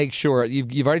to make sure,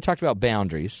 you've already talked about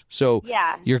boundaries, so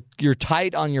you're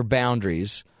tight on your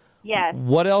boundaries. Yes.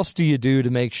 What else do you do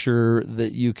to make sure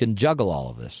that you can juggle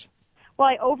all of this? Well,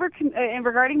 and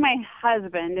regarding my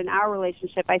husband and our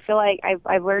relationship, I feel like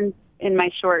I've learned in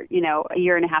my short, a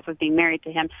year and a half of being married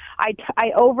to him, I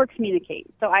over communicate.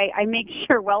 So I make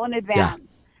sure well in advance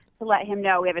to let him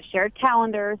know we have a shared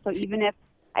calendar, so even if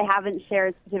I haven't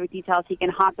shared specific details, he can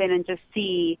hop in and just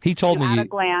see. He told me at a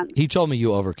glance. He told me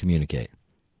you over communicate.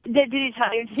 Did he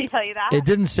tell you? Did he tell you that? It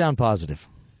didn't sound positive.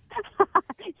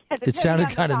 It sounded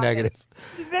kind of negative.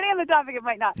 Depending on the topic, it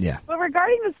might not. Yeah. But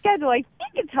regarding the schedule, I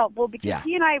think it's helpful because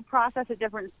he and I process at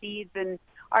different speeds and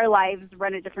our lives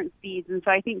run at different speeds. And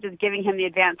so I think just giving him the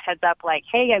advance heads up like,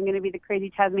 hey, I'm going to be the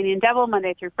crazy Tasmanian devil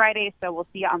Monday through Friday, so we'll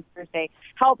see you on Thursday,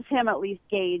 helps him at least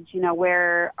gauge,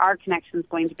 where our connection is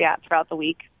going to be at throughout the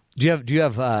week. Do you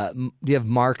have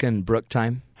Mark and Brooke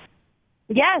time?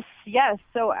 Yes.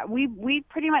 So we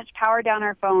pretty much power down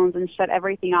our phones and shut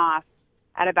everything off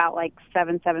at about like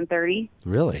 7:30.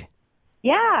 Really?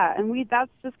 Yeah, and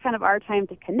that's just kind of our time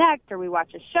to connect, or we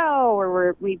watch a show,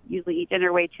 or we usually eat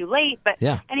dinner way too late. But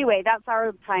anyway, that's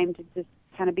our time to just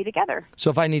kind of be together.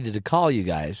 So if I needed to call you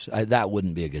guys, that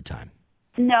wouldn't be a good time.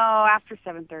 No, after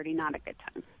 7:30, not a good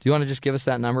time. Do you want to just give us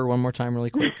that number one more time really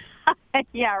quick?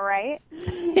 Yeah, right?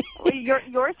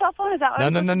 Your cell phone, is that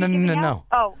what No.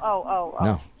 Oh.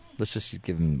 No, let's just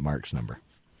give him Mark's number.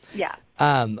 Yeah.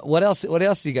 What else do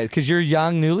you guys, because you're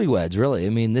young newlyweds, really. I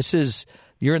mean,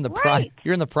 you're in the prime.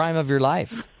 You're in the prime of your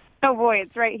life. Oh boy,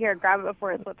 it's right here. Grab it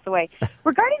before it slips away.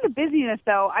 Regarding the busyness,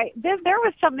 though, there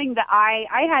was something that I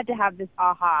had to have this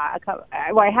aha.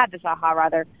 I had this aha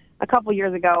rather a couple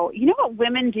years ago. You know what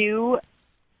women do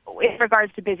in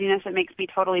regards to busyness that makes me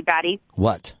totally batty?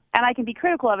 What? And I can be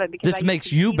critical of it because this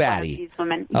makes you batty. These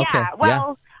women. Okay. Yeah.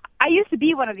 Well, I used to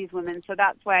be one of these women, so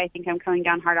that's why I think I'm coming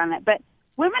down hard on it. But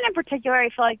women in particular, I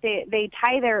feel like they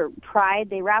tie their pride,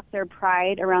 they wrap their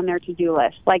pride around their to-do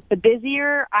list. Like, the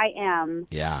busier I am,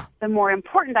 the more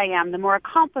important I am, the more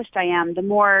accomplished I am, the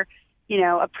more,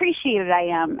 appreciated I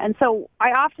am. And so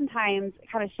I oftentimes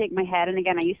kind of shake my head, and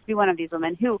again, I used to be one of these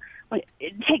women who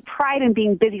take pride in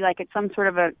being busy like it's some sort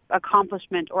of a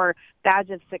accomplishment or badge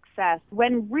of success,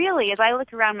 when really, as I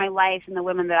look around my life and the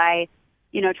women that I,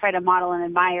 try to model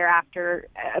after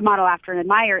and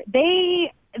admire,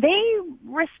 they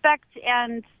respect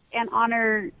and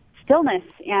honor stillness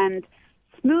and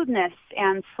smoothness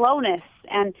and slowness.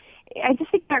 And I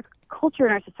just think our culture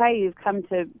and our society has come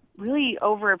to really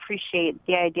overappreciate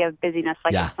the idea of busyness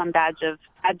like it's some badge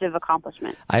of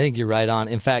accomplishment. I think you're right on.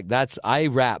 In fact, I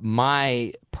wrap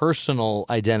my personal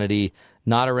identity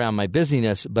not around my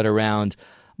busyness, but around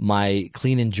my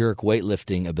clean and jerk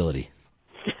weightlifting ability.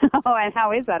 Oh, and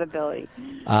how is that ability?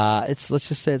 Let's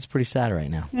just say it's pretty sad right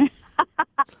now.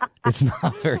 It's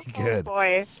not very good. Oh,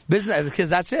 boy. Business, because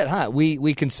that's it, huh?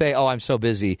 We can say, oh, I'm so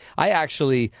busy. I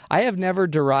have never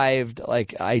derived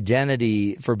like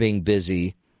identity for being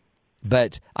busy,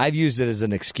 but I've used it as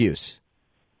an excuse.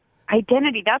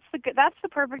 Identity, that's the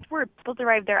perfect word. People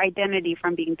derive their identity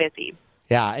from being busy.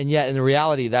 Yeah, and yet in the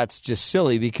reality, that's just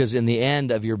silly, because in the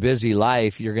end of your busy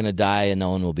life, you're going to die and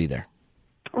no one will be there.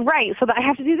 Right, so that I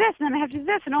have to do this, and then I have to do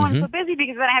this, and I'm so busy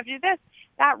because then I have to do this.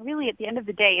 That really, at the end of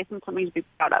the day, isn't something to be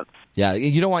proud of. Yeah,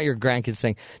 you don't want your grandkids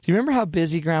saying, do you remember how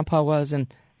busy Grandpa was? And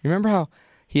you remember how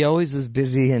he always was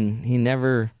busy and he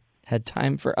never had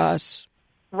time for us?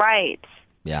 Right.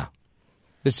 Yeah.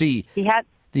 But see,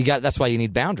 that's why you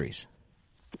need boundaries.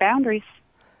 Boundaries.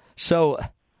 So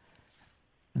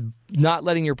not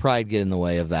letting your pride get in the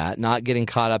way of that, not getting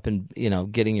caught up in,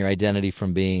 getting your identity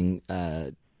from being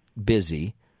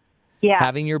busy. Yeah.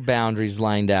 Having your boundaries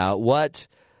lined out. What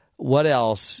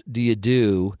else do you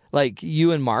do? Like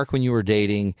you and Mark, when you were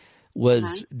dating,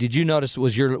 did you notice,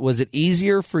 was it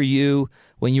easier for you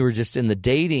when you were just in the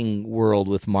dating world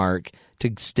with Mark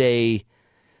to stay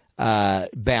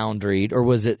boundaried,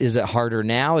 or is it harder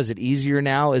now? Is it easier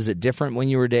now? Is it different when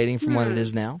you were dating from what it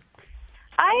is now?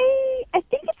 I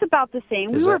think it's about the same.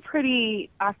 We were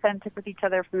pretty authentic with each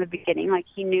other from the beginning. Like,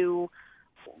 he knew,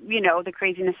 the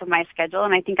craziness of my schedule,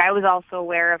 and I think I was also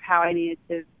aware of how I needed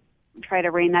to try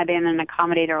to rein that in and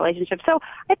accommodate a relationship. So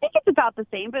I think it's about the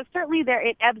same, but certainly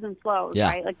it ebbs and flows,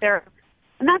 right? Like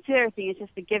and that's the other thing. It's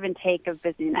just the give and take of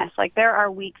busyness. Like, there are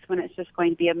weeks when it's just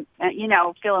going to be,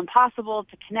 feel impossible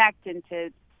to connect and to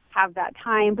have that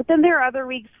time. But then there are other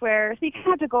weeks where you kind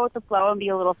of have to go with the flow and be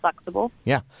a little flexible.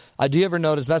 Yeah. Do you ever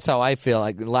notice, that's how I feel.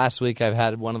 Like last week I've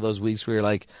had one of those weeks where you're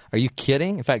like, are you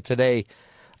kidding? In fact, today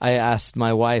I asked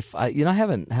my wife, I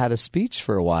haven't had a speech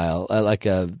for a while, like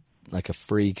a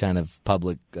free kind of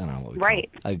public, I don't know what we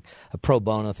call it, a pro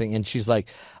bono thing. And she's like,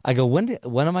 I go, when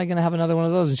am I going to have another one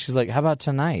of those? And she's like, how about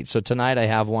tonight? So tonight I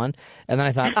have one. And then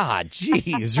I thought,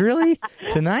 geez, really?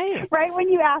 Tonight? Right when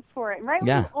you asked for it. Right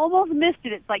when you almost missed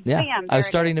it. It's like, bam. I was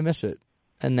starting to miss it.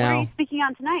 And now. What are you speaking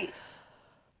on tonight?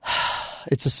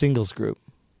 It's a singles group.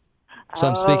 So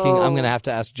I'm going to have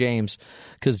to ask James,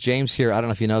 because James here, I don't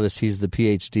know if you know this, he's the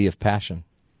PhD of passion.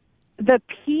 The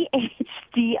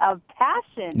PhD of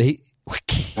passion.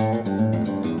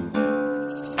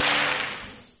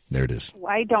 There it is.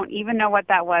 I don't even know what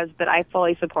that was, but I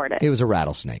fully support it. It was a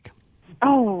rattlesnake.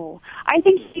 Oh, I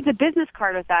think he's a business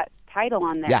card with that title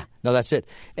on there. Yeah, no, that's it.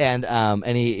 And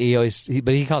he always,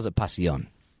 but he calls it pasión.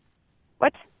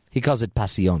 What? He calls it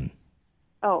pasión.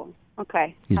 Oh,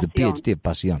 okay. He's the PhD of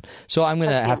pasión. So I'm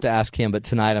going to have to ask him, but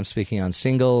tonight I'm speaking on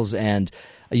singles, and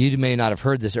you may not have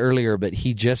heard this earlier, but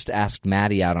he just asked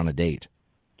Maddie out on a date.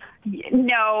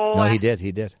 No. No, he did.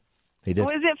 He did.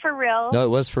 Was it for real? No, it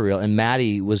was for real. And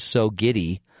Maddie was so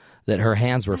giddy that her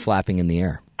hands were flapping in the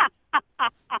air.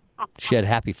 She had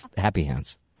happy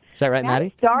hands. Is that right,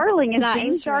 Maddie? Darling. Is That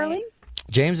James is right. darling?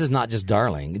 James is not just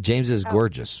darling. James is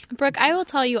gorgeous. Brooke, I will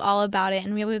tell you all about it,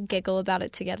 and we will giggle about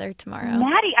it together tomorrow.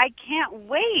 Maddie, I can't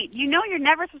wait. You know you're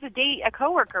never supposed to date a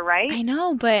coworker, right? I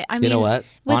know, but I mean, You know what?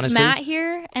 with Honestly- Matt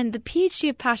here and the PhD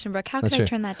of passion, Brooke, how could That's I right.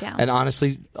 turn that down? And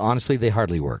honestly, they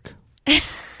hardly work.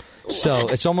 So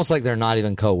it's almost like they're not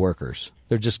even co-workers.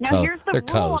 They're just Now, here's the they're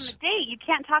rule on co's. the date. You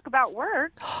can't talk about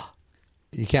work.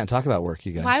 You can't talk about work,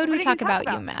 you guys. Why would we What are you talk talking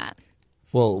about you, about? Matt?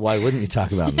 Well, why wouldn't you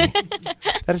talk about me?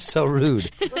 That is so rude.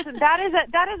 Listen, that is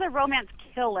a romance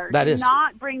killer. That Do is.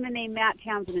 not bring the name Matt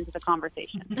Townsend into the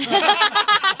conversation.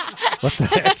 What the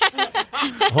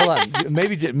heck? Hold on.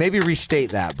 Maybe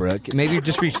restate that, Brooke. Maybe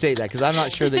just restate that, because I'm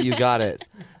not sure that you got it.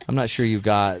 I'm not sure you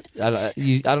got. I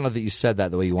don't know that you said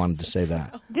that the way you wanted to say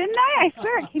that. Didn't I? I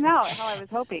swear it came out how I was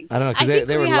hoping. I don't know, I because think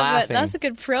they were we have laughing. that was a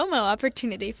good promo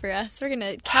opportunity for us. We're going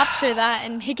to capture that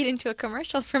and make it into a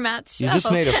commercial for Matt's show. You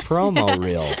just made a promo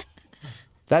reel.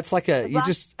 That's like a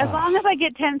As long as I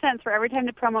get 10 cents for every time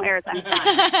the promo airs, I'm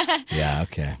fine. Yeah,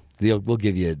 okay. We'll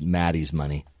give you Maddie's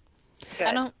money. Good.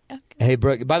 I don't. Okay. Hey,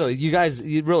 Brooke. By the way, you guys,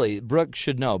 Brooke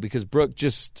should know, because Brooke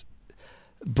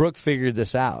figured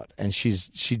this out, and she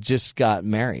just got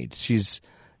married. She's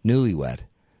newlywed.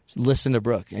 Listen to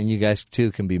Brooke, and you guys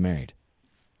too can be married.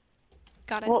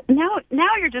 Got it. Well, now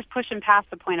you're just pushing past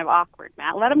the point of awkward,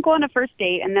 Matt. Let them go on a first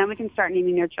date, and then we can start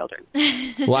naming their children.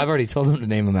 Well, I've already told them to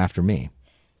name them after me.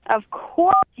 Of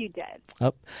course you did.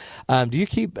 Oh. Do you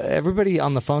keep everybody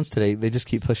on the phones today? They just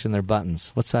keep pushing their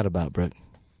buttons. What's that about, Brooke?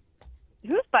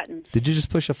 Whose button? Did you just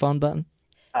push a phone button?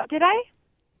 Oh, did I?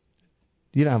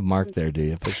 You don't have Mark there, do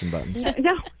you? Pushing buttons.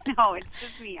 No, it's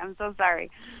just me. I'm so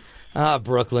sorry.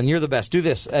 Brooklyn, you're the best. Do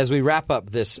this as we wrap up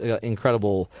this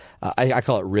incredible, I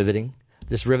call it riveting,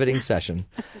 this riveting session.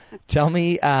 Tell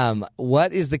me,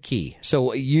 what is the key?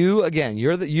 So you, again,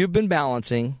 you've been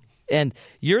balancing, and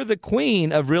you're the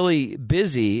queen of really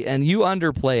busy, and you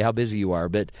underplay how busy you are.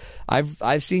 But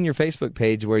I've seen your Facebook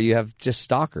page where you have just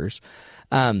stalkers.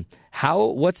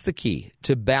 What's the key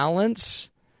to balance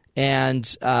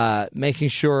and making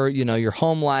sure, your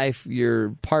home life,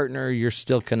 your partner, you're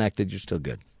still connected, you're still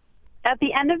good? At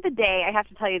the end of the day, I have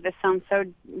to tell you, this sounds so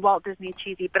Walt Disney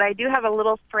cheesy, but I do have a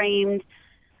little framed,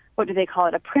 what do they call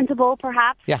it, a printable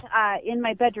perhaps, in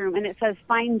my bedroom, and it says,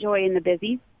 find joy in the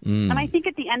busy. And I think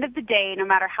at the end of the day, no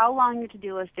matter how long your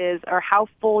to-do list is or how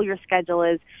full your schedule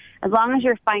is, as long as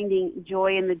you're finding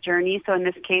joy in the journey, so in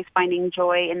this case, finding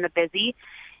joy in the busy,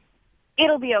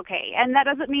 it'll be okay. And that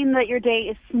doesn't mean that your day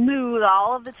is smooth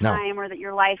all of the time or that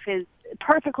your life is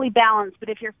perfectly balanced. But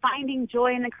if you're finding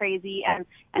joy in the crazy and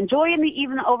joy in the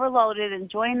even overloaded and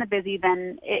joy in the busy,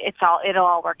 then it'll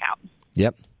all work out.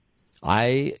 Yep.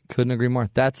 I couldn't agree more.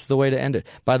 That's the way to end it.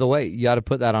 By the way, you got to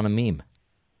put that on a meme.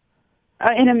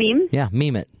 In a meme? Yeah,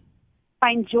 meme it.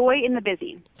 Find joy in the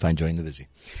busy. Find joy in the busy.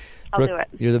 I'll Brooke, do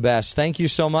it. You're the best. Thank you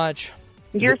so much.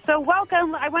 You're so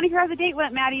welcome. I want to hear how the date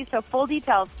went, Maddie, so full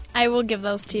details. I will give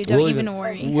those to you. Don't even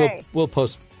worry. Okay. We'll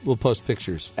post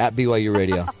pictures at BYU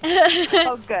Radio.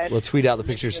 Oh, good. We'll tweet out the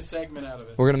pictures. We're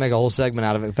going to make a whole segment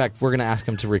out of it. In fact, we're going to ask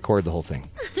him to record the whole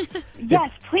thing. Yes,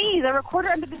 please. A recorder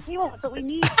under the table. That's what we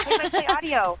need. Play-by-play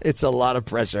audio. It's a lot of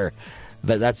pressure.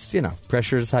 But that's,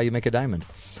 pressure is how you make a diamond.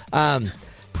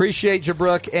 Appreciate you,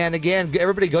 Brooke. And again,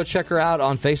 everybody go check her out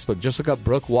on Facebook. Just look up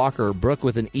Brooke Walker, Brooke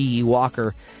with an E,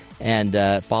 Walker, and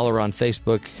follow her on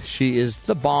Facebook. She is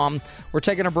the bomb. We're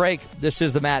taking a break. This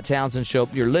is the Matt Townsend Show.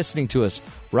 You're listening to us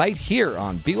right here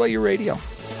on BYU Radio.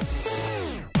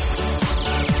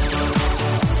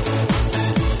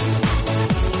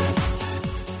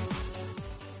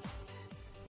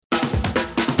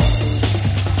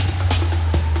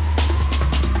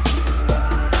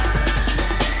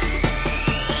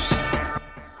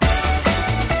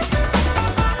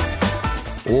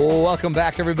 Welcome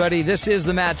back, everybody. This is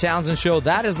the Matt Townsend Show.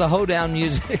 That is the hoedown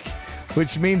music,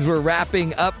 which means we're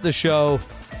wrapping up the show.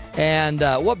 And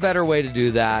what better way to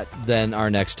do that than our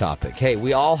next topic? Hey,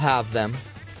 we all have them.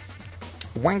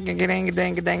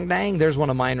 Wank-a-dang-a-dang-a-dang-dang. There's one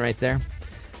of mine right there.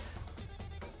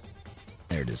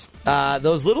 There it is.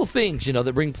 Those little things,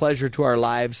 that bring pleasure to our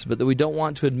lives, but that we don't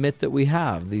want to admit that we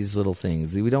have these little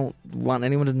things. We don't want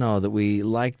anyone to know that we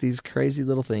like these crazy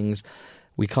little things.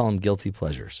 We call them guilty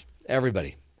pleasures.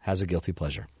 Everybody has a guilty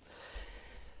pleasure.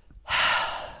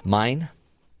 Mine?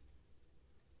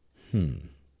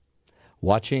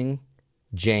 Watching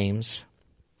James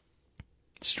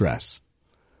stress.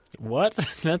 What?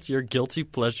 That's your guilty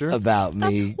pleasure? About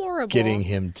me That's horrible. getting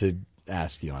him to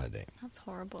ask you on a date. That's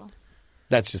horrible.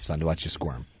 That's just fun to watch you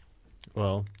squirm.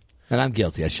 Well, And I'm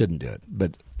guilty. I shouldn't do it.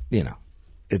 But,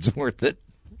 it's worth it.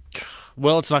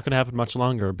 well, it's not going to happen much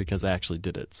longer because I actually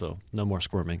did it, so no more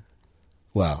squirming.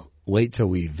 Well, wait till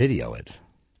we video it.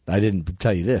 I didn't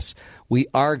tell you this. We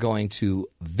are going to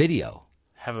video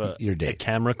Have your a date.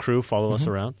 camera crew follow us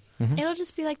around? It'll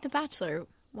just be like The Bachelor,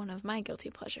 one of my guilty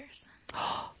pleasures.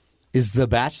 Is The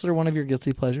Bachelor one of your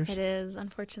guilty pleasures? It is,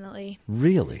 unfortunately.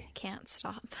 Really? Can't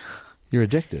stop. You're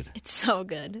addicted. It's so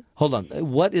good. Hold on.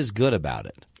 What is good about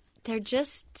it? They're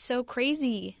just so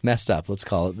crazy. Messed up. Let's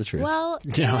call it the truth. Well,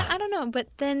 Yeah. I don't know, but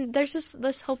then there's just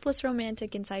this hopeless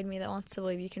romantic inside me that wants to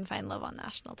believe you can find love on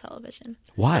national television.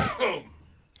 Why?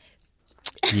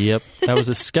 Yep. That was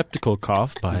a skeptical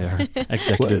cough by our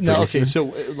executive No, producer.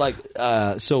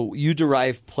 okay. So you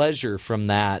derive pleasure from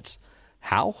that.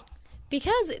 How?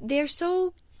 Because they're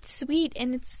so sweet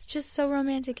and it's just so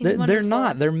romantic and wonderful. They're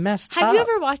not. They're messed up. Have you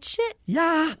ever watched it?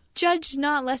 Yeah. Judge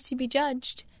not lest you be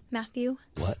judged, Matthew.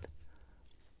 What?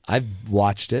 I've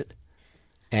watched it,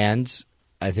 and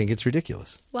I think it's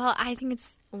ridiculous. Well, I think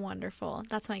it's wonderful.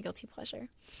 That's my guilty pleasure.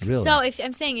 Really? So if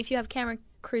you have camera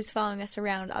crews following us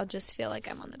around, I'll just feel like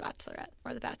I'm on The Bachelorette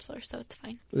or The Bachelor, so it's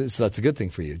fine. So that's a good thing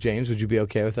for you. James, would you be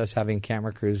okay with us having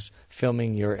camera crews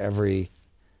filming your every...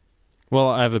 Well,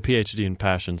 I have a PhD in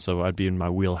passion, so I'd be in my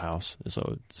wheelhouse.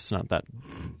 So it's not that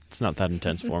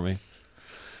intense for me.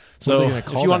 What are So they gonna if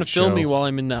call you want that to film me show? while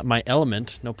I'm in my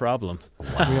element, no problem. We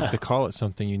have to call it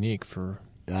something unique for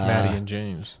Maddie and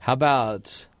James. How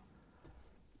about...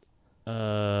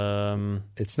 Um,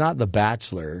 It's not The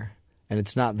Bachelor, and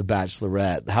it's not The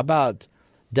Bachelorette. How about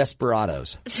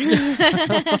Desperados?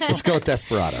 Let's go with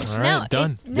Desperados. All right,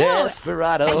 done.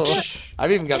 Desperados.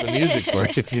 I've even got the music for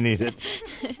it if you need it.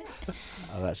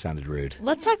 Oh, that sounded rude.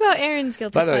 Let's talk about Aaron's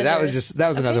guilty By the way, pleasures. that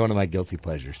was another one of my guilty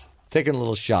pleasures. Taking a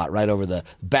little shot right over the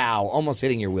bow, almost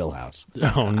hitting your wheelhouse.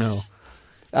 oh, no.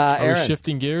 Are we Aaron,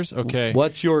 shifting gears? Okay.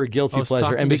 what's your I guilty was pleasure?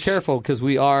 talking And be to careful because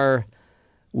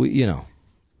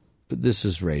this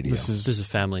is radio. This is This is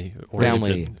family family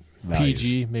oriented. values.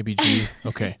 PG, maybe G.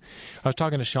 Okay. I was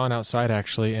talking to Sean outside,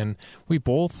 actually, and we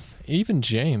both, even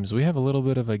James, we have a little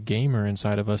bit of a gamer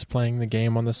inside of us playing the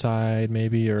game on the side,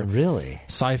 maybe, or Really?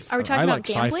 sci-fi. Are we talking I about like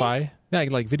gambling? sci-fi. Yeah, I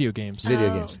like video games. Video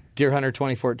Oh. games. Deer Hunter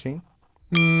 2014?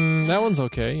 That one's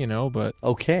okay, but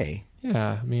Okay.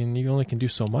 yeah, I mean, you only can do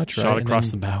so much, right? Shot And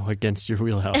across then- the bow against your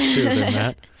wheelhouse, too, there,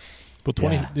 Matt. But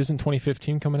Yeah. isn't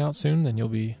 2015 coming out soon? Then you'll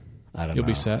be... I don't You'll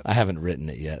know. be set. I haven't written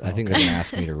it yet. I think they're going to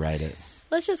ask me to write it.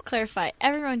 Let's just clarify.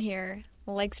 Everyone here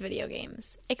likes video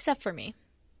games, except for me.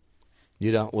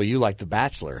 You don't? Well, you like The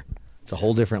Bachelor. It's a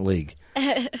whole different league.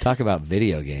 Talk about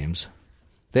video games.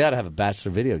 They ought to have a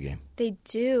Bachelor video game. They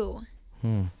do.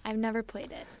 I've never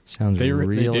played it. Sounds They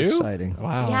real do? exciting.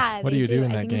 Wow. Yeah, what they do you do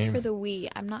in I that think game? it's for the Wii.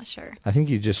 I'm not sure. I think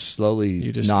you just slowly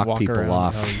You just knock walk people around.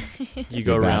 off. You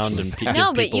go Your around bachelor. and No,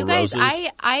 give but people you guys, roses.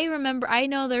 I remember. I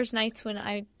know there's nights when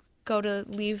I go to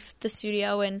leave the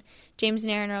studio and James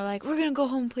and Aaron are like, "We're gonna go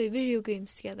home and play video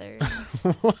games together."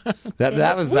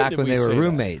 That was When back did when we they were say that?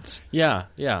 roommates. Yeah,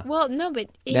 yeah. Well, no, but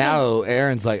Now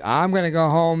Aaron's like, I'm going to go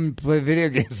home and play video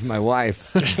games with my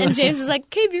wife. and James is like,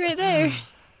 "Okay, be right there."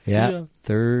 Yeah,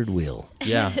 third wheel.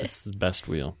 Yeah, it's the best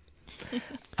wheel.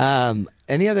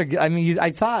 Any other? I mean,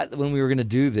 I thought when we were going to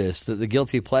do this that the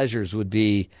guilty pleasures would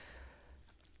be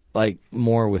like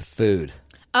more with food.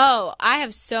 Oh, I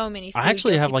have so many. Food I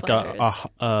actually have guilty like pleasures.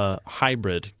 a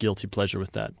hybrid guilty pleasure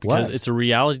with that because What? it's a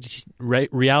reality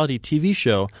TV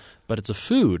show, but it's a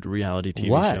food reality TV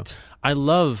What? show. I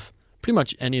love pretty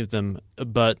much any of them,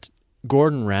 but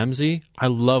Gordon Ramsay, I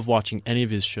love watching any of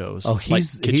his shows. Oh, like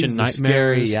he's Kitchen the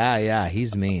scary. Nightmares. Yeah,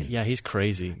 he's mean. Yeah, he's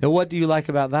crazy. Now, what do you like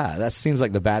about that? That seems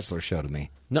like the Bachelor show to me.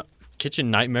 No,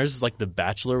 Kitchen Nightmares is like The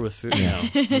Bachelor with food.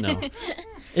 No.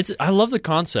 I love the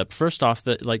concept. First off,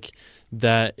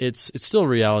 that it's still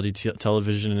reality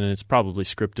television and it's probably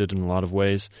scripted in a lot of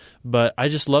ways. But I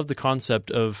just love the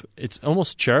concept of it's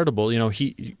almost charitable. You know,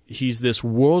 he's this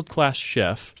world-class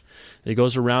chef. He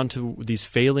goes around to these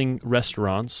failing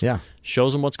restaurants, Yeah.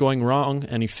 shows them what's going wrong,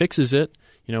 and he fixes it.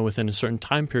 within a certain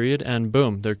time period, and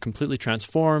boom, they're completely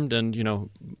transformed and,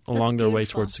 along their way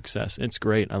towards success. It's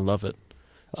great. I love it.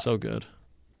 So good.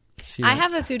 I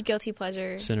have a food guilty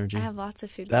pleasure. Synergy. I have lots of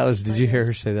food That was. guilty Did you hear her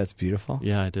pleasures. say that's beautiful?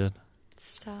 Yeah, I did.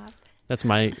 Stop. That's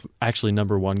my actually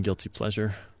number one guilty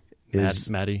pleasure.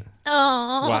 Maddie. Oh.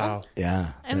 Wow. Yeah.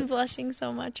 I'm blushing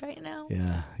so much right now.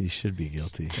 Yeah, you should be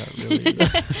guilty. Got really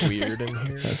weird in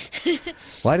here.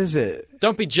 Why does it?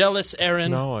 Don't be jealous,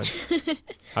 Aaron. No,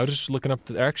 I was just looking up.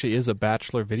 There actually is a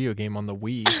Bachelor video game on the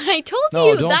Wii. I told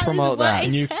No, you don't that is promote what that.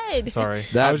 I said. Sorry,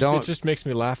 That don't- It just makes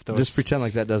me laugh though. Just It's- pretend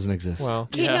like that doesn't exist. Well,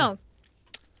 Okay, Yeah. no.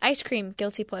 Ice cream,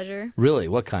 guilty pleasure. Really?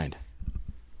 What kind?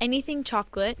 Anything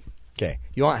chocolate. Okay.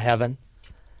 You want heaven?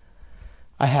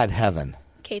 I had heaven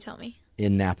Okay, tell me.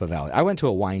 in Napa Valley. I went to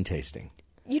a wine tasting.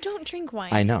 You don't drink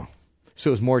wine. I know. So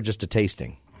it was more just a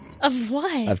tasting Of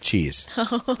what? of cheese. I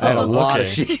had a lot of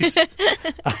Okay. cheese.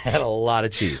 I had a lot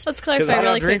of cheese. Let's 'Cause clarify I don't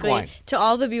really drink quickly. wine. To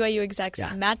all the BYU execs,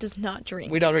 Yeah. Matt does not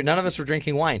drink. We don't drink. None of us were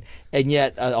drinking wine. And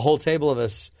yet a whole table of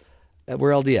us,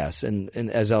 we're LDS. And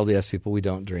as LDS people, we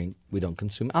don't drink, we don't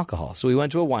consume alcohol. So we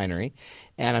went to a winery,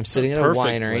 and I'm sitting in a perfect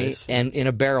winery place. and in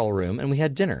a barrel room, and we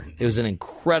had dinner. It was an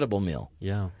incredible meal.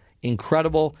 Yeah.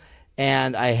 Incredible.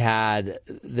 And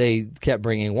they kept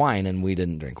bringing wine, and we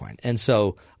didn't drink wine. And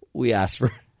so we asked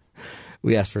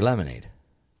for lemonade.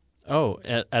 Oh,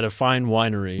 at a fine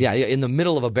winery. Yeah, in the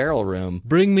middle of a barrel room.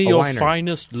 Bring me a your winery.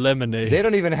 finest lemonade. They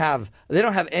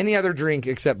don't have any other drink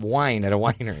except wine at a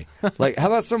winery. Like, how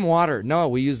about some water? No,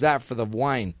 we use that for the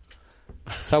wine.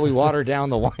 That's how we water down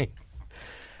the wine.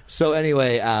 So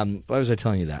anyway, why was I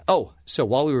telling you that? Oh, so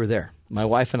while we were there, my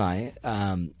wife and I,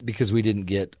 because we didn't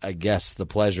get, I guess, the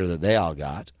pleasure that they all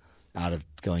got out of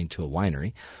going to a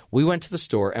winery, we went to the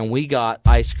store and we got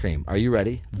ice cream. Are you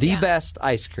ready? The Yeah. best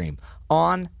ice cream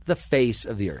on the face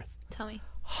of the earth. Tell me.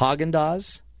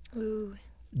 Haagen-Dazs Ooh.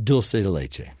 Dulce de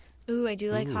Leche. Ooh, I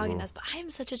do like Haagen-Dazs, but I am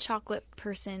such a chocolate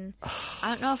person. I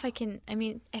don't know if I can. I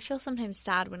mean, I feel sometimes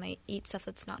sad when I eat stuff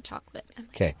that's not chocolate. I'm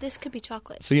like, Okay. this could be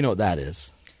chocolate. So you know what that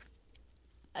is?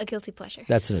 A guilty pleasure.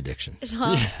 That's an addiction.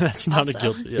 That's not a Also.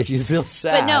 guilty. Yeah. If you feel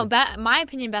sad. But no, my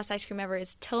opinion, best ice cream ever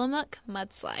is Tillamook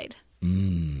Mudslide.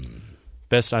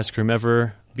 Best ice cream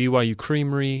ever, BYU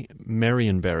Creamery,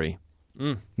 Marionberry.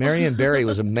 Marion Barry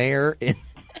was a mayor in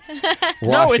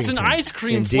No, it's an Washington, ice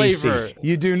cream in DC. flavor.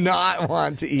 You do not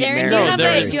want to eat Aaron, Marion do you have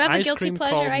there a, is do you have a ice guilty cream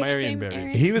pleasure called ice cream, Marionberry.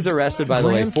 Aaron? He was arrested, by the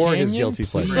way, for his guilty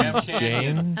pleasure. Please,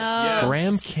 James. Oh.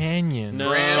 Graham Canyon.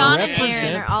 No. Sean and Represent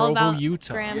Aaron are all Provo, about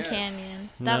Utah. Graham Canyon.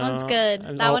 That No. one's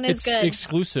good. That one is it's good.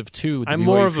 exclusive to the I'm BYU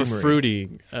more of a Creamery.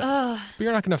 fruity But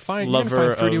you're not going to find lover you're gonna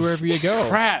find fruity of wherever you go.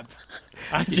 crap.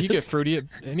 You get fruity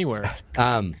anywhere.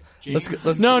 Let's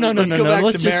go No, back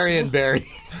let's to just- Marion Barry.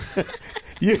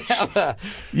 You have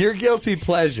your guilty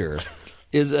pleasure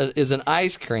is an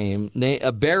ice cream,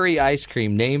 a berry ice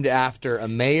cream named after a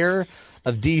mayor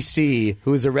of DC who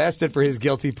was arrested for his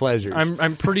guilty pleasures.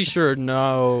 I'm pretty sure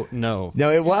no. No,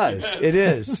 it was. It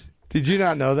is. Did you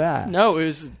not know that? No, it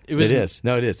was It is.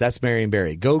 No, it is. That's Marion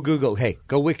Barry. Go Google. Hey,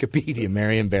 go Wikipedia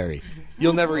Marion Barry.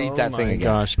 You'll never eat that thing again.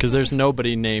 Gosh, because there's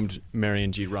nobody named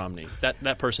Marion G. Romney.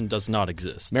 That person does not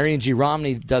exist. Marion G.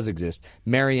 Romney does exist.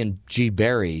 Marion G.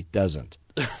 Barry doesn't.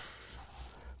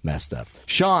 Messed up.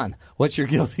 Sean, what's your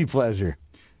guilty pleasure?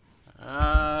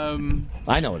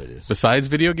 I know what it is. Besides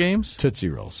video games? Tootsie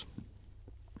Rolls.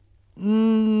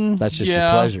 That's just your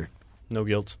yeah. pleasure. No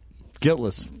guilt.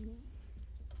 Guiltless.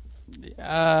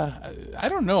 I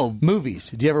don't know. Movies.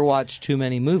 Do you ever watch too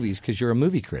many movies because you're a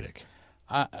movie critic?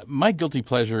 My guilty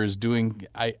pleasure is doing.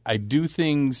 I do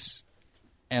things,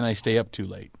 and I stay up too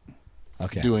late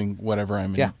Okay. doing whatever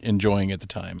I'm Yeah. enjoying at the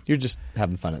time. You're just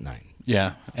having fun at night.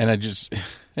 Yeah,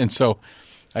 and so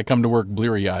I come to work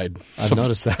bleary-eyed. I've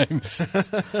noticed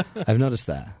that. I've noticed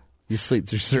that. You sleep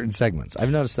through certain segments.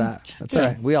 I've noticed that. That's all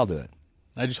right. We all do it.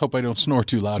 I just hope I don't snore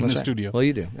too loud in That's the right. studio. Well,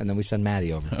 you do. And then we send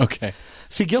Maddie over. Okay.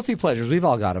 See, guilty pleasures, we've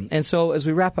all got them. And so as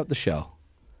we wrap up the show,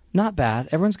 not bad.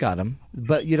 Everyone's got them.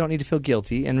 But you don't need to feel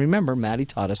guilty. And remember, Maddie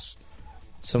taught us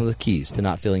some of the keys to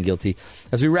not feeling guilty.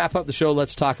 As we wrap up the show,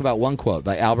 let's talk about one quote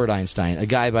by Albert Einstein. A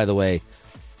guy, by the way,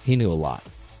 he knew a lot.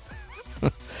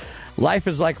 Life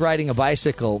is like riding a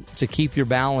bicycle. To keep your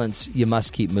balance, you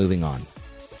must keep moving on.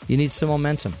 You need some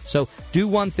momentum. So do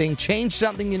one thing, change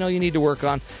something you know you need to work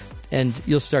on, and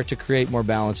you'll start to create more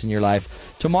balance in your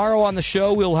life. Tomorrow on the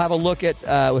show, we'll have a look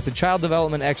at, with the child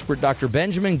development expert, Dr.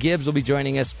 Benjamin Gibbs will be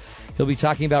joining us. He'll be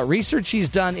talking about research he's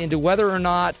done into whether or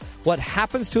not what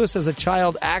happens to us as a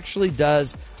child actually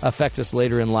does affect us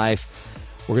later in life.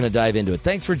 We're going to dive into it.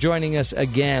 Thanks for joining us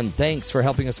again. Thanks for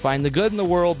helping us find the good in the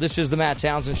world. This is the Matt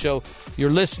Townsend Show.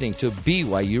 You're listening to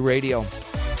BYU Radio.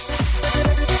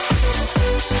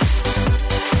 Bye.